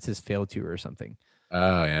a Census Fail tour or something.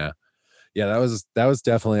 Oh yeah, yeah. That was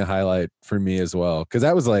definitely a highlight for me as well, because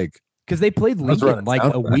that was like they played Lincoln like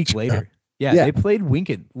a week later. Yeah, they played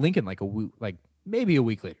Lincoln like maybe a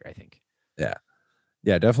week later, I think. Yeah,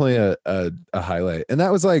 definitely a highlight. And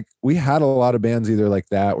that was like we had a lot of bands either like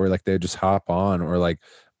that, where like they just hop on, or like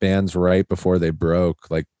bands right before they broke,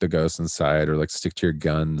 like The Ghost Inside or like Stick to Your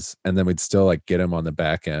Guns, and then we'd still like get them on the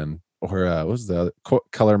back end. Or what was the other?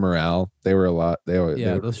 Color Morale? They were a lot.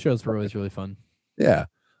 Those shows were always really fun. Yeah,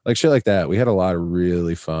 like shit like that. We had a lot of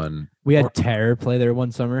really fun. We had Terror play there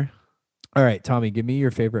one summer. All right, Tommy, give me your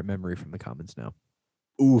favorite memory from the Commons now.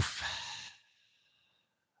 Oof.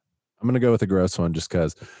 I'm gonna go with a gross one, just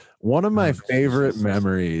because one of my favorite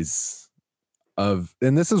memories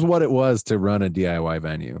and this is what it was to run a DIY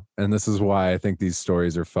venue, and this is why I think these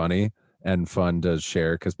stories are funny and fun to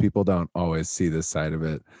share, because people don't always see this side of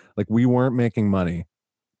it. Like, we weren't making money.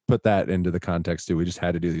 Put that into the context too. We just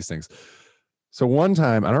had to do these things. So one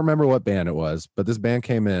time, I don't remember what band it was, but this band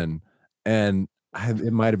came in, and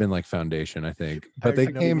it might have been like Foundation, I think. But they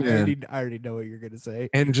came in. I already know what you're gonna say.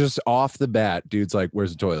 And just off the bat, dude's like,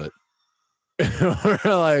 "Where's the toilet?" We're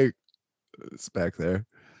like, "It's back there."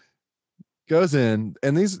 Goes in,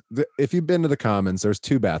 and if you've been to the Commons, there's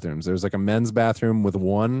two bathrooms. There's like a men's bathroom with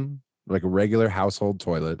one like a regular household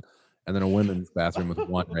toilet, and then a women's bathroom with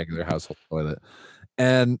one regular household toilet.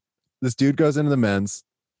 And this dude goes into the men's,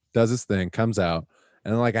 does his thing, comes out,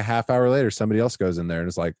 and then like a half hour later, somebody else goes in there and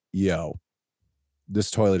is like, "Yo,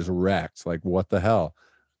 this toilet is wrecked. Like, what the hell?"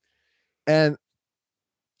 And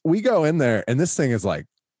we go in there, and this thing is like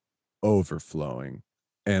overflowing,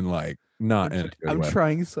 and like not in a good way.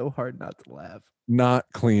 Trying so hard not to laugh. Not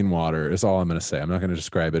clean water is all I'm going to say. I'm not going to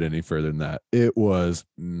describe it any further than that. It was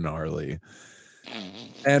gnarly,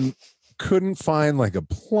 and couldn't find like a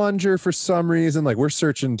plunger for some reason. Like, we're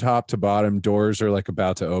searching top to bottom. Doors are like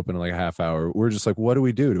about to open in like a half hour. We're just like, what do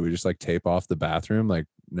we do? Do we just like tape off the bathroom? Like,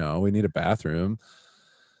 no, we need a bathroom.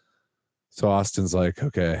 So Austin's like,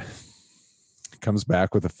 okay. Comes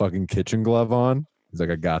back with a fucking kitchen glove on. He's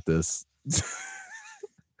like, I got this.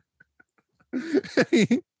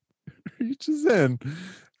 He reaches in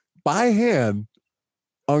by hand,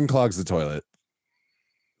 unclogs the toilet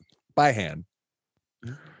by hand,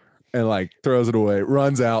 and like throws it away,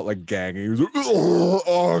 runs out like gagging. He was like,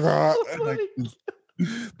 oh God. And, like,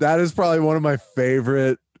 that is probably one of my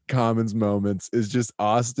favorite Commons moments, is just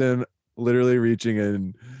Austin literally reaching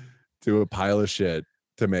in to a pile of shit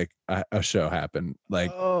to make a show happen.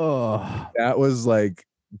 Like that was like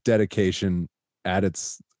dedication at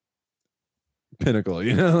its pinnacle,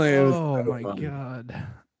 you know? Like, it was so my fun. God.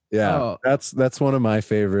 Yeah, that's one of my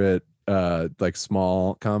favorite like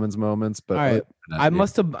small commons moments. But all right, I yeah.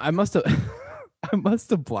 must have I must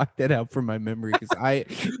have blocked that out from my memory because I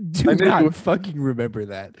do I knew not you- fucking remember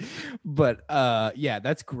that. But yeah,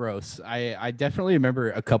 that's gross. I definitely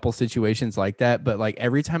remember a couple situations like that, but like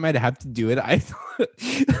every time I'd have to do it, I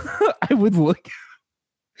I would look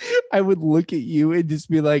at you and just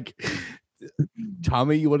be like,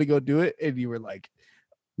 Tommy, you want to go do it? And you were like,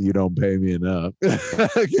 you don't pay me enough.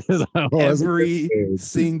 'Cause I wasn't every getting paid.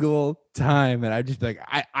 single time. And I'd just be like,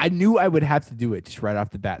 I knew I would have to do it just right off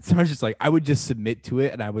the bat. So I was just like, I would just submit to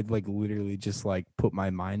it and I would like literally just like put my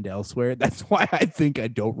mind elsewhere. That's why I think I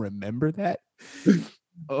don't remember that.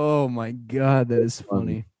 Oh my God, that is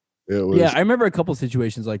funny. It was, Yeah, I remember a couple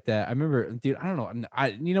situations like that. I remember, dude, I don't know.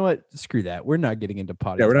 You know what? Screw that. We're not getting into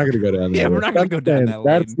potty. yeah, we're not talk. going to go down that. Yeah, we're not going to go down that lane.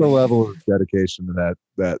 That's the level of dedication to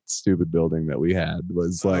that stupid building that we had.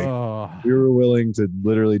 Was like we were willing to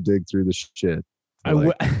literally dig through the shit.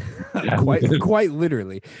 Quite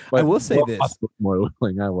literally. But I will say this. was more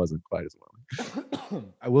willing. I wasn't quite as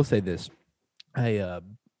willing. I will say this. I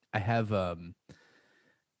have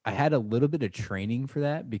I had a little bit of training for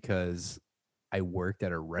that because I worked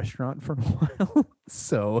at a restaurant for a while.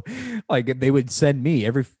 So like they would send me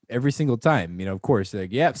every single time, you know, of course,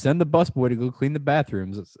 like, yeah, send the busboy to go clean the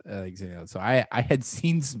bathrooms. You know, so I had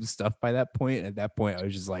seen some stuff by that point. And at that point, I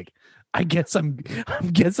was just like, I guess I'm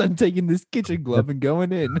taking this kitchen glove and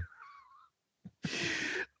going in.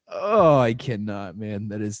 Oh, I cannot, man.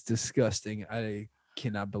 That is disgusting. I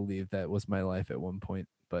cannot believe that was my life at one point.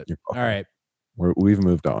 But all right. We've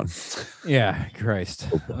moved on. Yeah, Christ.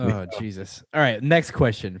 Oh, Jesus. All right, next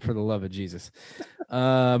question, for the love of Jesus.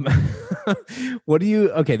 What do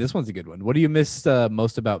you? Okay, this one's a good one. What do you miss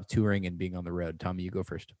most about touring and being on the road? Tommy, you go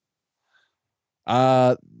first.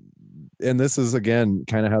 And this is again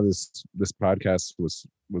kind of how this podcast was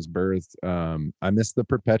birthed. I miss the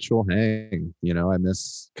perpetual hang. You know, I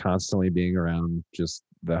miss constantly being around just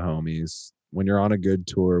the homies. When you're on a good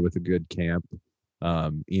tour with a good camp,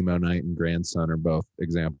 Emo Night and Grandson are both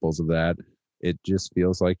examples of that. It just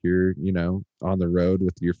feels like you're, you know, on the road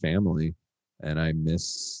with your family. And I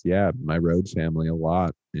miss, my road family a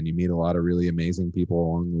lot. And you meet a lot of really amazing people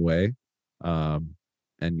along the way.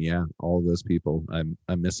 And yeah, all of those people, I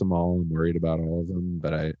miss them all. I'm worried about all of them,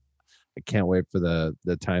 but I can't wait for the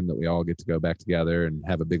time that we all get to go back together and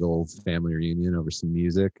have a big old family reunion over some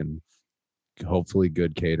music and hopefully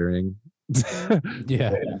good catering.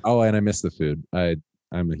 Yeah. Oh, and I miss the food.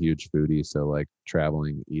 I'm a huge foodie, so like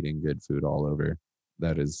traveling, eating good food all over.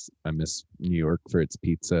 I miss New York for its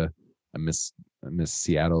pizza. I miss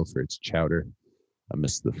Seattle for its chowder. I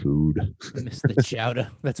miss the food. I miss the chowder.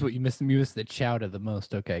 That's what you miss. You miss the chowder the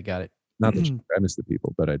most. Okay, got it. Not the chowder. I miss the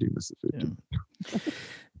people, but I do miss the food. Yeah.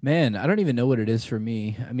 Man, I don't even know what it is for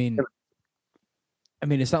me. I mean,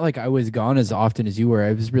 it's not like I was gone as often as you were.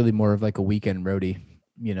 I was really more of like a weekend roadie,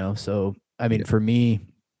 you know? So, I mean, for me,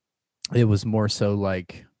 it was more so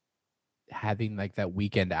like having like that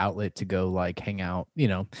weekend outlet to go like hang out, you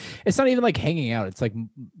know? It's not even like hanging out. It's like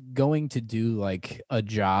going to do like a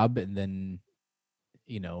job and then,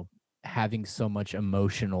 you know, having so much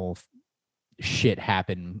emotional shit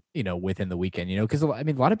happen, you know, within the weekend, you know, because I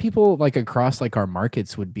mean, a lot of people like across like our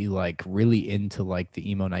markets would be like really into like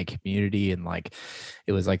the emo night community, and like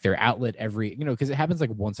it was like their outlet every, you know, because it happens like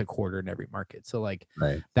once a quarter in every market. So like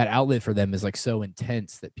that outlet for them is like so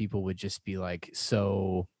intense that people would just be like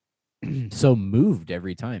so moved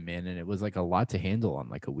every time, man. And it was like a lot to handle on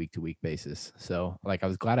like a week to week basis. So like I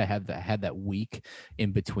was glad I had that week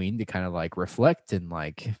in between to kind of like reflect and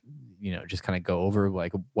like, you know, just kind of go over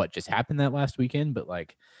like what just happened that last weekend. But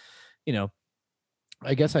like, you know,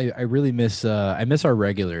 I guess I really miss our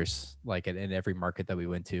regulars like in every market that we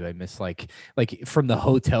went to. I miss like from the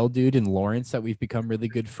hotel dude in Lawrence that we've become really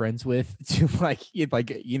good friends with to like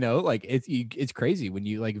you know, like it's crazy when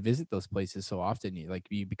you like visit those places so often.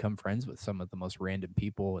 You become friends with some of the most random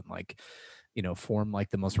people and like, you know, form like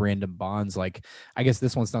the most random bonds. Like I guess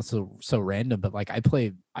this one's not so random, but like I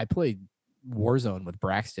played Warzone with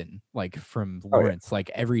Braxton, like from Lawrence, like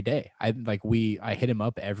every day. I hit him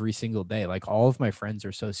up every single day. Like all of my friends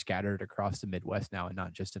are so scattered across the Midwest now and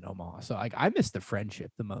not just in Omaha. So like I miss the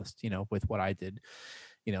friendship the most, you know, with what I did.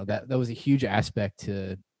 You know, that was a huge aspect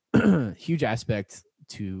to you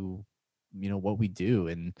know, what we do.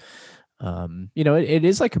 And It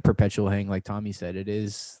is like a perpetual hang, like Tommy said. It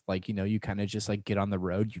is like, you kind of just like get on the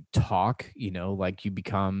road, you talk, like you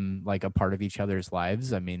become like a part of each other's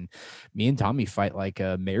lives. I mean, me and Tommy fight like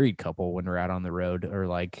a married couple when we're out on the road, or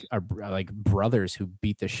like like brothers who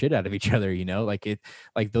beat the shit out of each other, like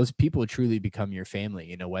those people truly become your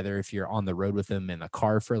family, whether if you're on the road with them in a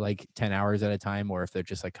car for like 10 hours at a time, or if they're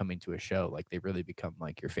just like coming to a show, like they really become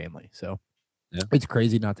like your family. So Yeah. it's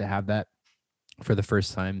crazy not to have that for the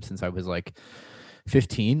first time since I was like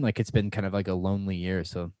 15. Like it's been kind of like a lonely year.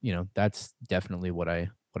 So, that's definitely what I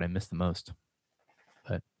miss the most.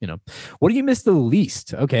 But, what do you miss the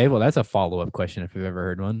least? Okay, well, that's a follow-up question if you've ever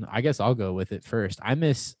heard one. I guess I'll go with it first. What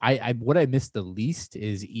I miss the least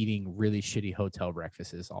is eating really shitty hotel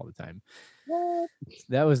breakfasts all the time.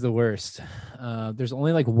 That was the worst. There's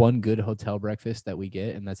only like one good hotel breakfast that we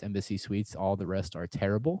get, and that's Embassy Suites. All the rest are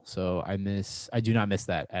terrible. So I do not miss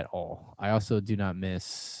that at all. I also do not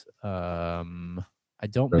miss, I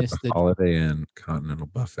don't miss the Holiday Inn Continental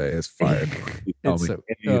Buffet is fire.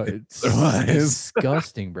 it's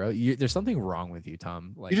disgusting, bro. There's something wrong with you,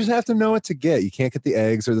 Tom. Like you just have to know what to get. You can't get the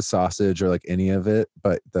eggs or the sausage or like any of it,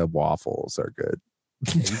 but the waffles are good.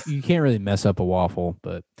 You can't really mess up a waffle,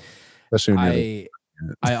 but especially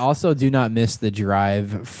when I also do not miss the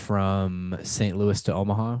drive from St. Louis to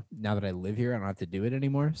Omaha. Now that I live here, I don't have to do it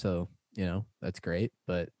anymore. So, that's great.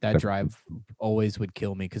 But that drive always would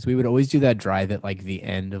kill me, because we would always do that drive at like the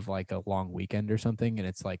end of like a long weekend or something. And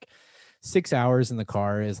it's like 6 hours in the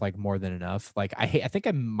car is like more than enough. Like I think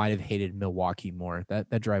I might have hated Milwaukee more.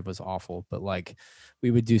 That drive was awful, but like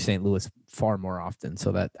we would do St. Louis far more often.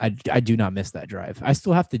 So that I do not miss that drive. I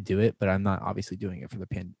still have to do it, but I'm not obviously doing it for the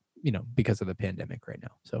because of the pandemic right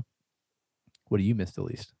now. So what do you miss the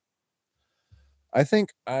least? I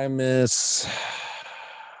think I miss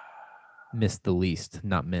the least,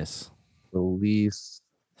 not miss. The least.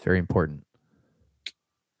 It's very important.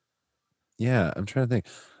 Yeah, I'm trying to think.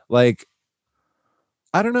 Like,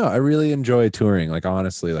 I don't know. I really enjoy touring. Like,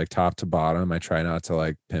 honestly, like top to bottom. I try not to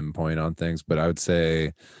like pinpoint on things, but I would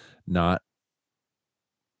say not.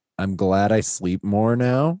 I'm glad I sleep more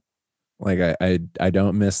now. Like I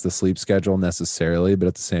don't miss the sleep schedule necessarily, but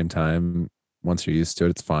at the same time, once you're used to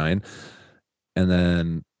it, it's fine. And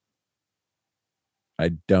then I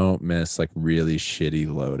don't miss like really shitty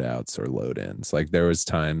loadouts or load-ins. Like there was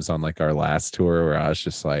times on like our last tour where I was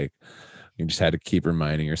just like, you just had to keep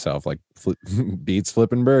reminding yourself like beats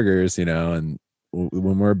flipping burgers, and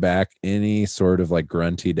when we're back any sort of like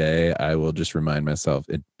grunty day, I will just remind myself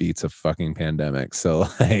it beats a fucking pandemic. So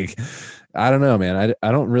like, I don't know, man.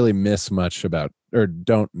 I don't really miss much about, or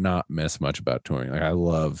don't not miss much about touring. Like I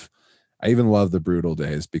even love the brutal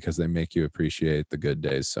days because they make you appreciate the good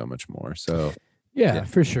days so much more. So yeah,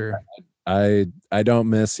 for sure. I don't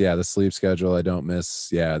miss the sleep schedule. I don't miss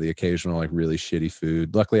the occasional like really shitty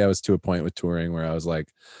food. Luckily I was to a point with touring where I was like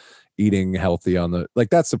eating healthy on the, like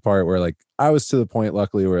that's the part where like I was to the point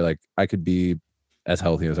luckily where like I could be as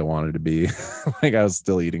healthy as I wanted to be. Like I was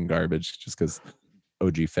still eating garbage just because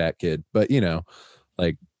OG fat kid. But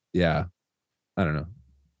like I don't know.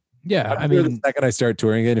 Yeah, I mean, the second I start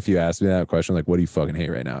touring again, if you ask me that question, like, what do you fucking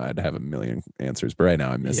hate right now? I'd have a million answers. But right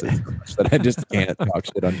now, I miss it so much that I just can't talk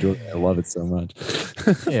shit on touring. I love it so much.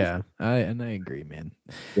 Yeah, I agree, man.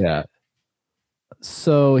 Yeah.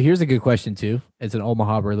 So here's a good question too. It's an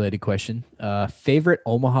Omaha related question. Favorite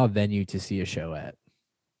Omaha venue to see a show at?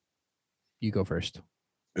 You go first.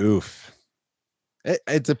 Oof.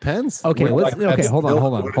 It depends. Okay, hold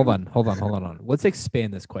on. Let's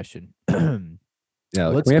expand this question. Yeah,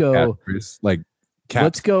 let's go. Like,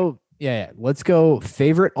 let's go. Yeah, let's go.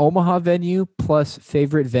 Favorite Omaha venue plus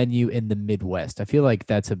favorite venue in the Midwest. I feel like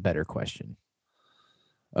that's a better question.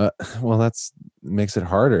 Well, that's makes it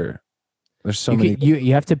harder. There's so many.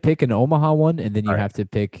 You have to pick an Omaha one, and then you have to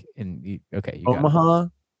pick. Okay, Omaha.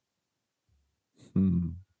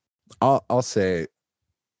 I'll say,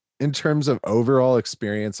 in terms of overall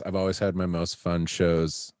experience, I've always had my most fun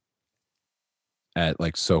shows at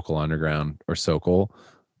like Sokol Underground or Sokol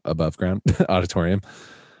Above Ground Auditorium.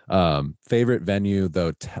 Favorite venue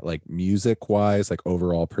though, like music wise, like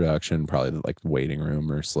overall production, probably like Waiting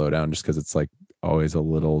Room or Slowdown, just because it's like always a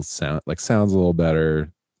little sounds a little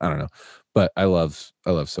better. I don't know, but I love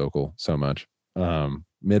Sokol so much.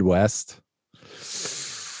 Midwest.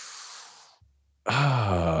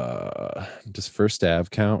 Does First Ave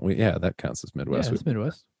count? That counts as Midwest. Yeah, it's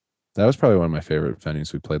Midwest. That was probably one of my favorite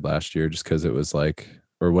venues we played last year, just because it was like,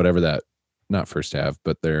 or whatever that, not First Ave,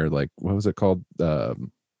 but they're like, what was it called? You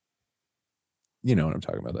know what I'm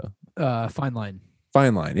talking about though. Fine Line.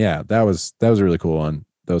 Fine Line. Yeah, that was a really cool one.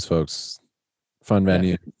 Those folks, Fun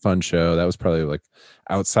venue, fun show. That was probably like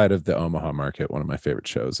outside of the Omaha market, one of my favorite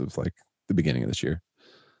shows of like the beginning of this year.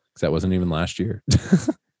 Because that wasn't even last year.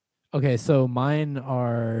 Okay, so mine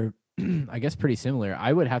are I guess pretty similar.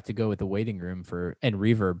 I would have to go with the waiting room for and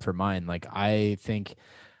Reverb for mine. Like I think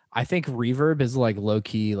Reverb is like low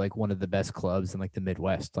key like one of the best clubs in like the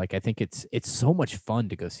Midwest. Like I think it's so much fun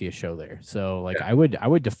to go see a show there. So like I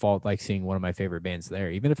would default like seeing one of my favorite bands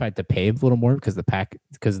there, even if I had to pay a little more because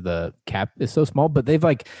the cap is so small. But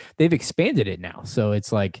they've expanded it now, so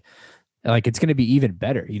it's like it's going to be even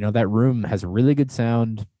better. You know, that room has really good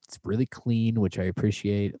sound. It's really clean, which I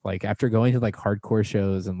appreciate. Like after going to like hardcore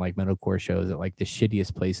shows and like metalcore shows at like the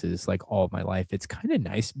shittiest places like all of my life, it's kind of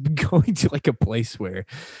nice going to like a place where,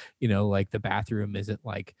 you know, like the bathroom isn't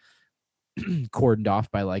like cordoned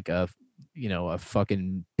off by like a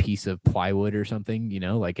fucking piece of plywood or something, you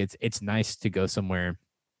know, like it's nice to go somewhere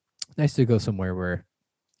where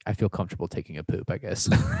I feel comfortable taking a poop, I guess.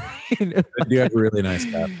 You know? You have a really nice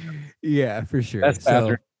bathroom. Yeah, for sure. Best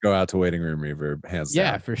bathroom. Go out to Waiting Room Reverb, hands down.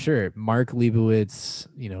 Yeah, for sure. Mark Leibowitz,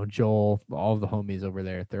 you know, Joel, all the homies over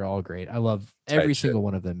there. They're all great. I love every single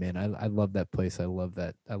one of them, man. I love that place. I love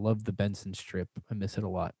that. I love the Benson Strip. I miss it a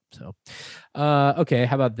lot. So, okay.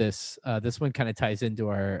 How about this? This one kind of ties into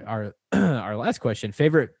our our last question.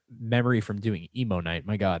 Favorite memory from doing emo night?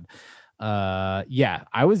 My God. Yeah,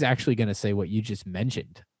 I was actually gonna say what you just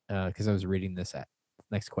mentioned because I was reading this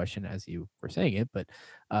next question as you were saying it, but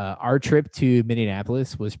our trip to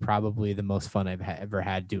Minneapolis was probably the most fun I've ever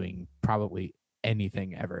had doing probably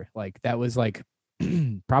anything ever. Like that was like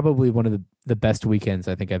probably one of the best weekends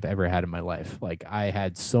I think I've ever had in my life. Like I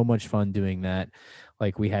had so much fun doing that.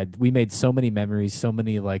 Like we made so many memories, so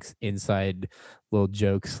many like inside little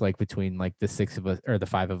jokes like between like the six of us or the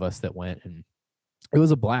five of us that went, and it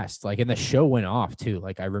was a blast. Like, and the show went off too.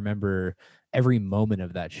 Like I remember every moment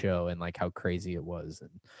of that show and like how crazy it was. And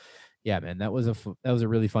yeah, man, that was a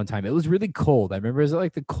really fun time. It was really cold. I remember it was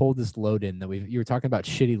like the coldest load-in that you were talking about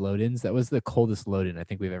shitty load-ins. That was the coldest load-in I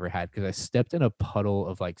think we've ever had because I stepped in a puddle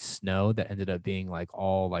of like snow that ended up being like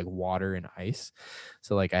all like water and ice.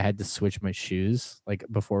 So like I had to switch my shoes like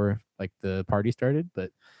before like the party started.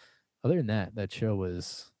 But other than that, that show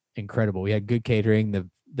was incredible. We had good catering.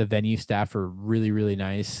 The venue staff were really, really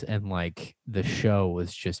nice. And like the show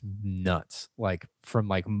was just nuts. Like from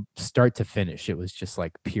like start to finish, it was just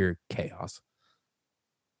like pure chaos.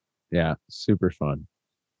 Yeah, super fun.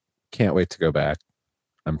 Can't wait to go back.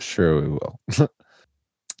 I'm sure we will.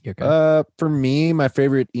 Okay. For me, my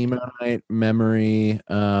favorite emo night memory,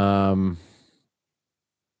 I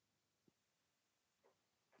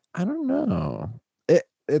don't know.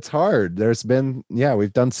 It's hard. There's been,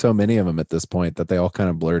 we've done so many of them at this point that they all kind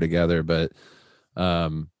of blur together. But I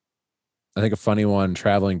think a funny one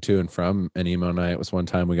traveling to and from an emo night was one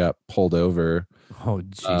time we got pulled over. Oh,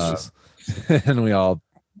 Jesus. And we all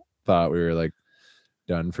thought we were like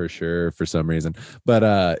done for sure for some reason.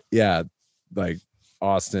 But like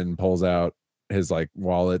Austin pulls out his like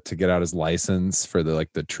wallet to get out his license for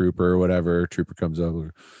the trooper or whatever. Trooper comes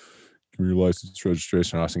over. Give me your license,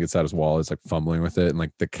 registration. Austin gets out his wallet. It's like fumbling with it, and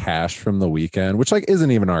like the cash from the weekend, which like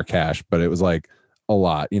isn't even our cash, but it was like a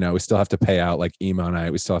lot. You know, we still have to pay out like emo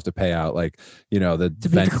night. We still have to pay out like, you know, the to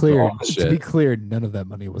be clear, none of that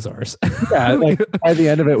money was ours. Yeah, like by the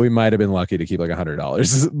end of it, we might have been lucky to keep like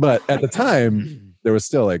 $100, but at the time, there was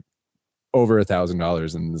still like over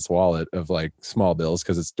 $1,000 in this wallet of like small bills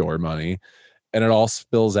because it's door money, and it all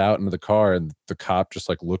spills out into the car, and the cop just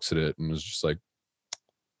like looks at it and was just like,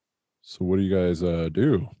 so what do you guys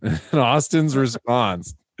do? And Austin's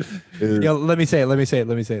response is, Yo, let me say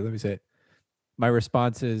it. My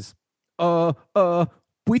response is,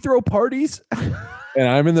 we throw parties. and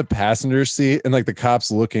I'm in the passenger seat, and like the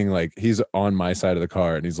cop's looking like he's on my side of the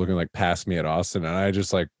car, and he's looking like past me at Austin, and I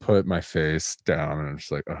just like put my face down, and I'm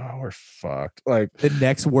just like, oh, we're fucked. Like the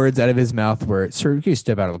next words out of his mouth were, "Sir, can you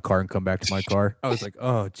step out of the car and come back to my car?" I was like,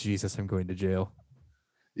 oh Jesus, I'm going to jail.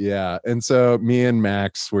 Yeah. And so me and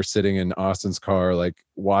Max were sitting in Austin's car, like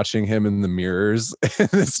watching him in the mirrors in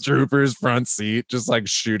this trooper's front seat, just like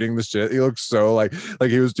shooting the shit. He looked so like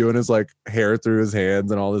he was doing his like hair through his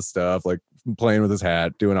hands and all this stuff, like playing with his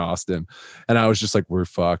hat, doing Austin. And I was just like, we're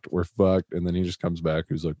fucked. And then he just comes back.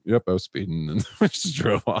 He was like, yep, I was speeding. And we just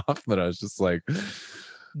drove off. But I was just like,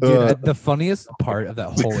 dude, the funniest part of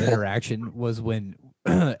that whole interaction was when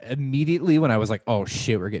immediately when I was like, oh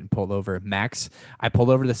shit, we're getting pulled over. I pulled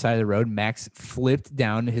over to the side of the road. Max flipped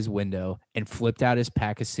down his window and flipped out his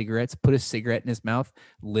pack of cigarettes, put a cigarette in his mouth,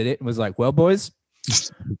 lit it, and was like, well, boys,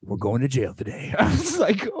 we're going to jail today. I was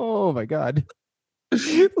like, oh my God.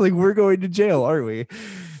 Like, we're going to jail, aren't we?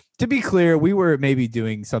 To be clear, we were maybe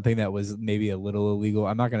doing something that was maybe a little illegal.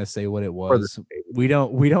 I'm not going to say what it was. We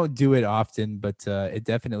don't do it often, but it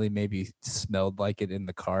definitely maybe smelled like it in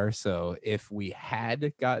the car. So if we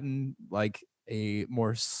had gotten like a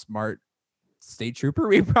more smart state trooper,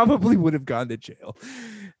 we probably would have gone to jail.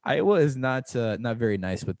 I was not very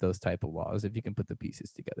nice with those type of laws. If you can put the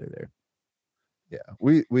pieces together there. Yeah,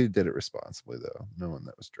 we did it responsibly though. No one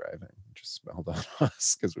that was driving just smelled on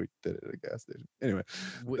us because we did it at a gas station. Anyway,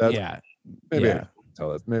 maybe I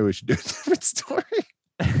tell us. Maybe we should do a different story.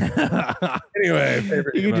 Anyway,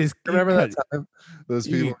 you just remember that time those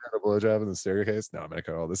people got a blowjob in the staircase? No, I'm gonna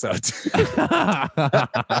cut all this out.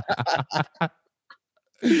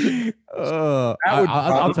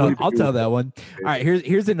 I'll tell that one. All right,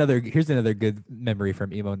 here's another good memory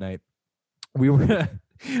from emo night. We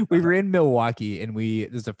were in Milwaukee, and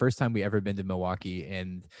this is the first time we ever been to Milwaukee.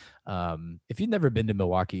 And if you've never been to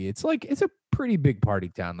Milwaukee, it's a pretty big party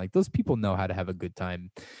town. Like, those people know how to have a good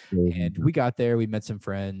time. And we got there, we met some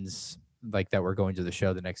friends like that were going to the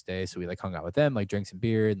show the next day, so we like hung out with them, like drank some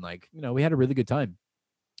beer, and like, you know, we had a really good time.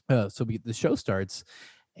 So the show starts,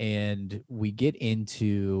 and we get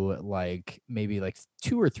into like maybe like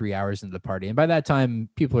 2 or 3 hours into the party, and by that time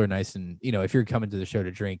people are nice, and you know, if you're coming to the show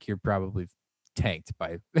to drink, you're probably tanked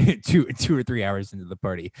by 2 or 3 hours into the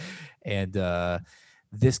party. And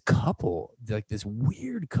this couple, like this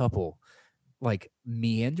weird couple, like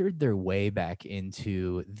meandered their way back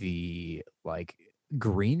into the like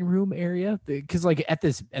green room area, because like at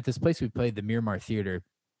this place we played, the Miramar Theater,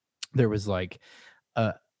 there was like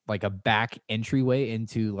a back entryway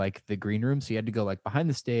into like the green room. So you had to go like behind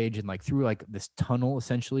the stage and like through like this tunnel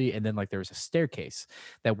essentially. And then like there was a staircase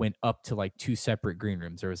that went up to like 2 separate green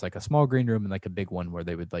rooms. There was like a small green room and like a big one where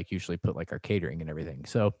they would like usually put like our catering and everything.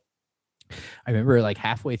 So I remember like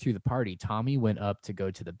halfway through the party, Tommy went up to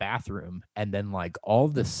go to the bathroom, and then like all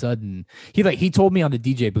of a sudden he told me on the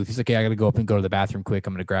DJ booth, he's like, "Yeah, I gotta go up and go to the bathroom quick.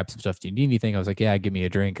 I'm gonna grab some stuff. Do you need anything?" I was like, "Yeah, give me a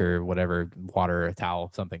drink or whatever, water, a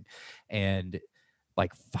towel, something." And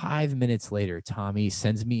like 5 minutes later, Tommy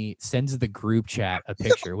sends the group chat a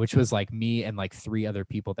picture, which was like me and like 3 other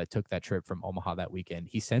people that took that trip from Omaha that weekend.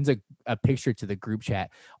 He sends a picture to the group chat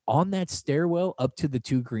on that stairwell up to the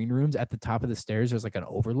 2 green rooms. At the top of the stairs, there's like an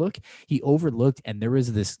overlook. He overlooked, and there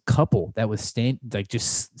was this couple that was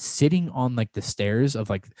just sitting on like the stairs of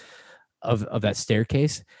like of that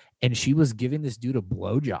staircase. And she was giving this dude a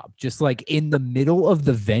blowjob, just like in the middle of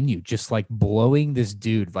the venue, just like blowing this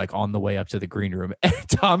dude like on the way up to the green room. And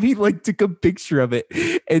Tommy like took a picture of it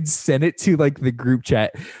and sent it to like the group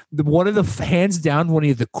chat. One of the hands down, one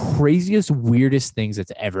of the craziest, weirdest things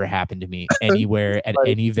that's ever happened to me anywhere at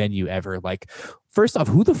any venue ever. Like, first off,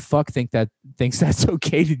 who the fuck thinks that's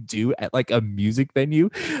okay to do at like a music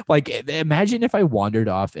venue? Like, imagine if I wandered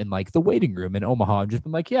off in like the waiting room in Omaha and just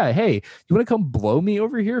been like, "Yeah, hey, you want to come blow me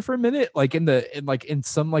over here for a minute?" Like in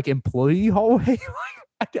some like employee hallway.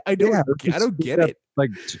 I don't get it. Like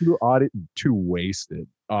two wasted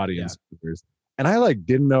audience members. And I like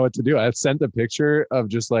didn't know what to do. I sent a picture of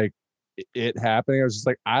just like it happening. I was just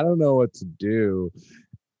like, I don't know what to do.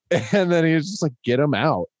 And then he was just like, "Get him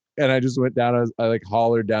out." And I just went down. I like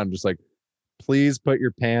hollered down, just like, "Please put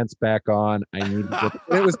your pants back on. I need to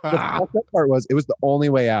get." It was the part was it was the only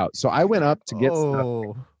way out. So I went up to get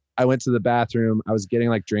stuff. I went to the bathroom. I was getting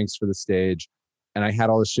like drinks for the stage, and I had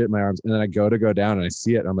all this shit in my arms. And then I go down, and I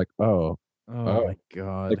see it. And I'm like, oh my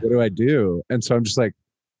God. Like, what do I do? And so I'm just like,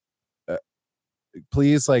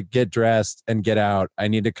 "Please, like, get dressed and get out. I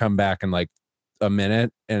need to come back in like a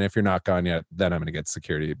minute. And if you're not gone yet, then I'm gonna get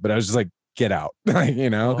security." But I was just like, "Get out," you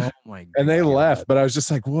know. Oh my God. And they left, but I was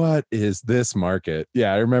just like, "What is this market?"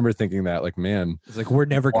 Yeah, I remember thinking that, like, man, it's like we're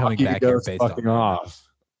never coming back here based fucking off.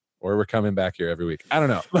 Or we're coming back here every week. I don't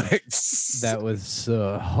know. Like, that was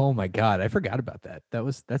oh my God, I forgot about that.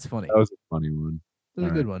 That's funny. That was a funny one. That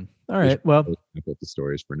was a good one. All right. Well, put the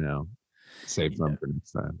stories for now. Save them for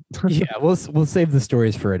next time. Yeah, we'll save the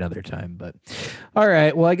stories for another time. But all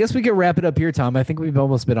right. Well, I guess we can wrap it up here, Tom. I think we've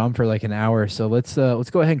almost been on for like an hour. So let's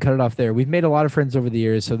go ahead and cut it off there. We've made a lot of friends over the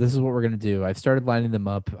years, so this is what we're gonna do. I've started lining them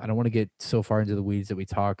up. I don't want to get so far into the weeds that we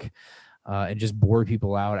talk and just bore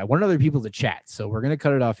people out. I want other people to chat. So we're gonna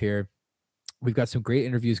cut it off here. We've got some great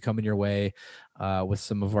interviews coming your way with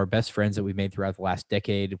some of our best friends that we've made throughout the last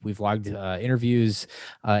decade. We've logged interviews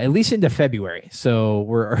at least into February. So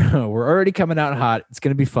we're already coming out hot. It's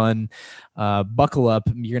going to be fun. Buckle up.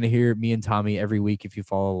 You're going to hear me and Tommy every week if you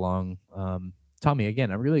follow along. Tommy,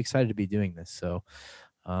 again, I'm really excited to be doing this. So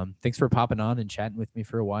thanks for popping on and chatting with me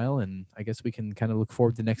for a while. And I guess we can kind of look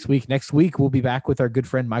forward to next week. Next week, we'll be back with our good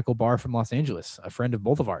friend Michael Barr from Los Angeles, a friend of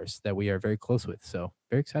both of ours that we are very close with. So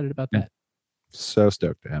very excited about that. So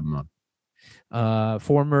stoked to have him on.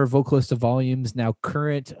 Former vocalist of Volumes, now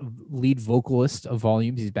current lead vocalist of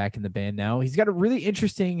Volumes. He's back in the band now. He's got a really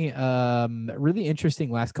interesting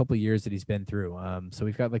last couple of years that he's been through. So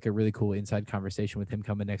we've got like a really cool inside conversation with him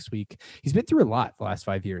coming next week. He's been through a lot the last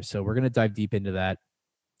 5 years, so we're gonna dive deep into that.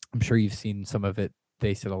 I'm sure you've seen some of it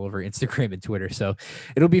pasted all over Instagram and Twitter, so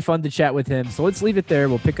it'll be fun to chat with him. So let's leave it there.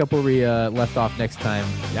 We'll pick up where we left off next time.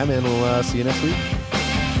 Yeah, man. We'll see you next week.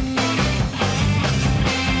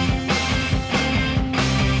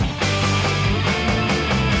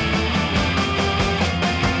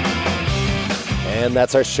 And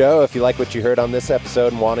that's our show. If you like what you heard on this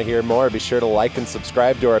episode and want to hear more, be sure to like and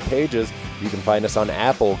subscribe to our pages. You can find us on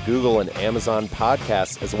Apple, Google, and Amazon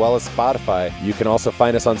podcasts, as well as Spotify. You can also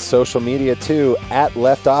find us on social media too, at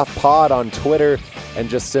LeftOffPod on Twitter, and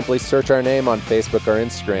just simply search our name on Facebook or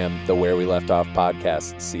Instagram, the Where We Left Off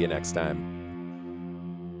Podcast. See you next time.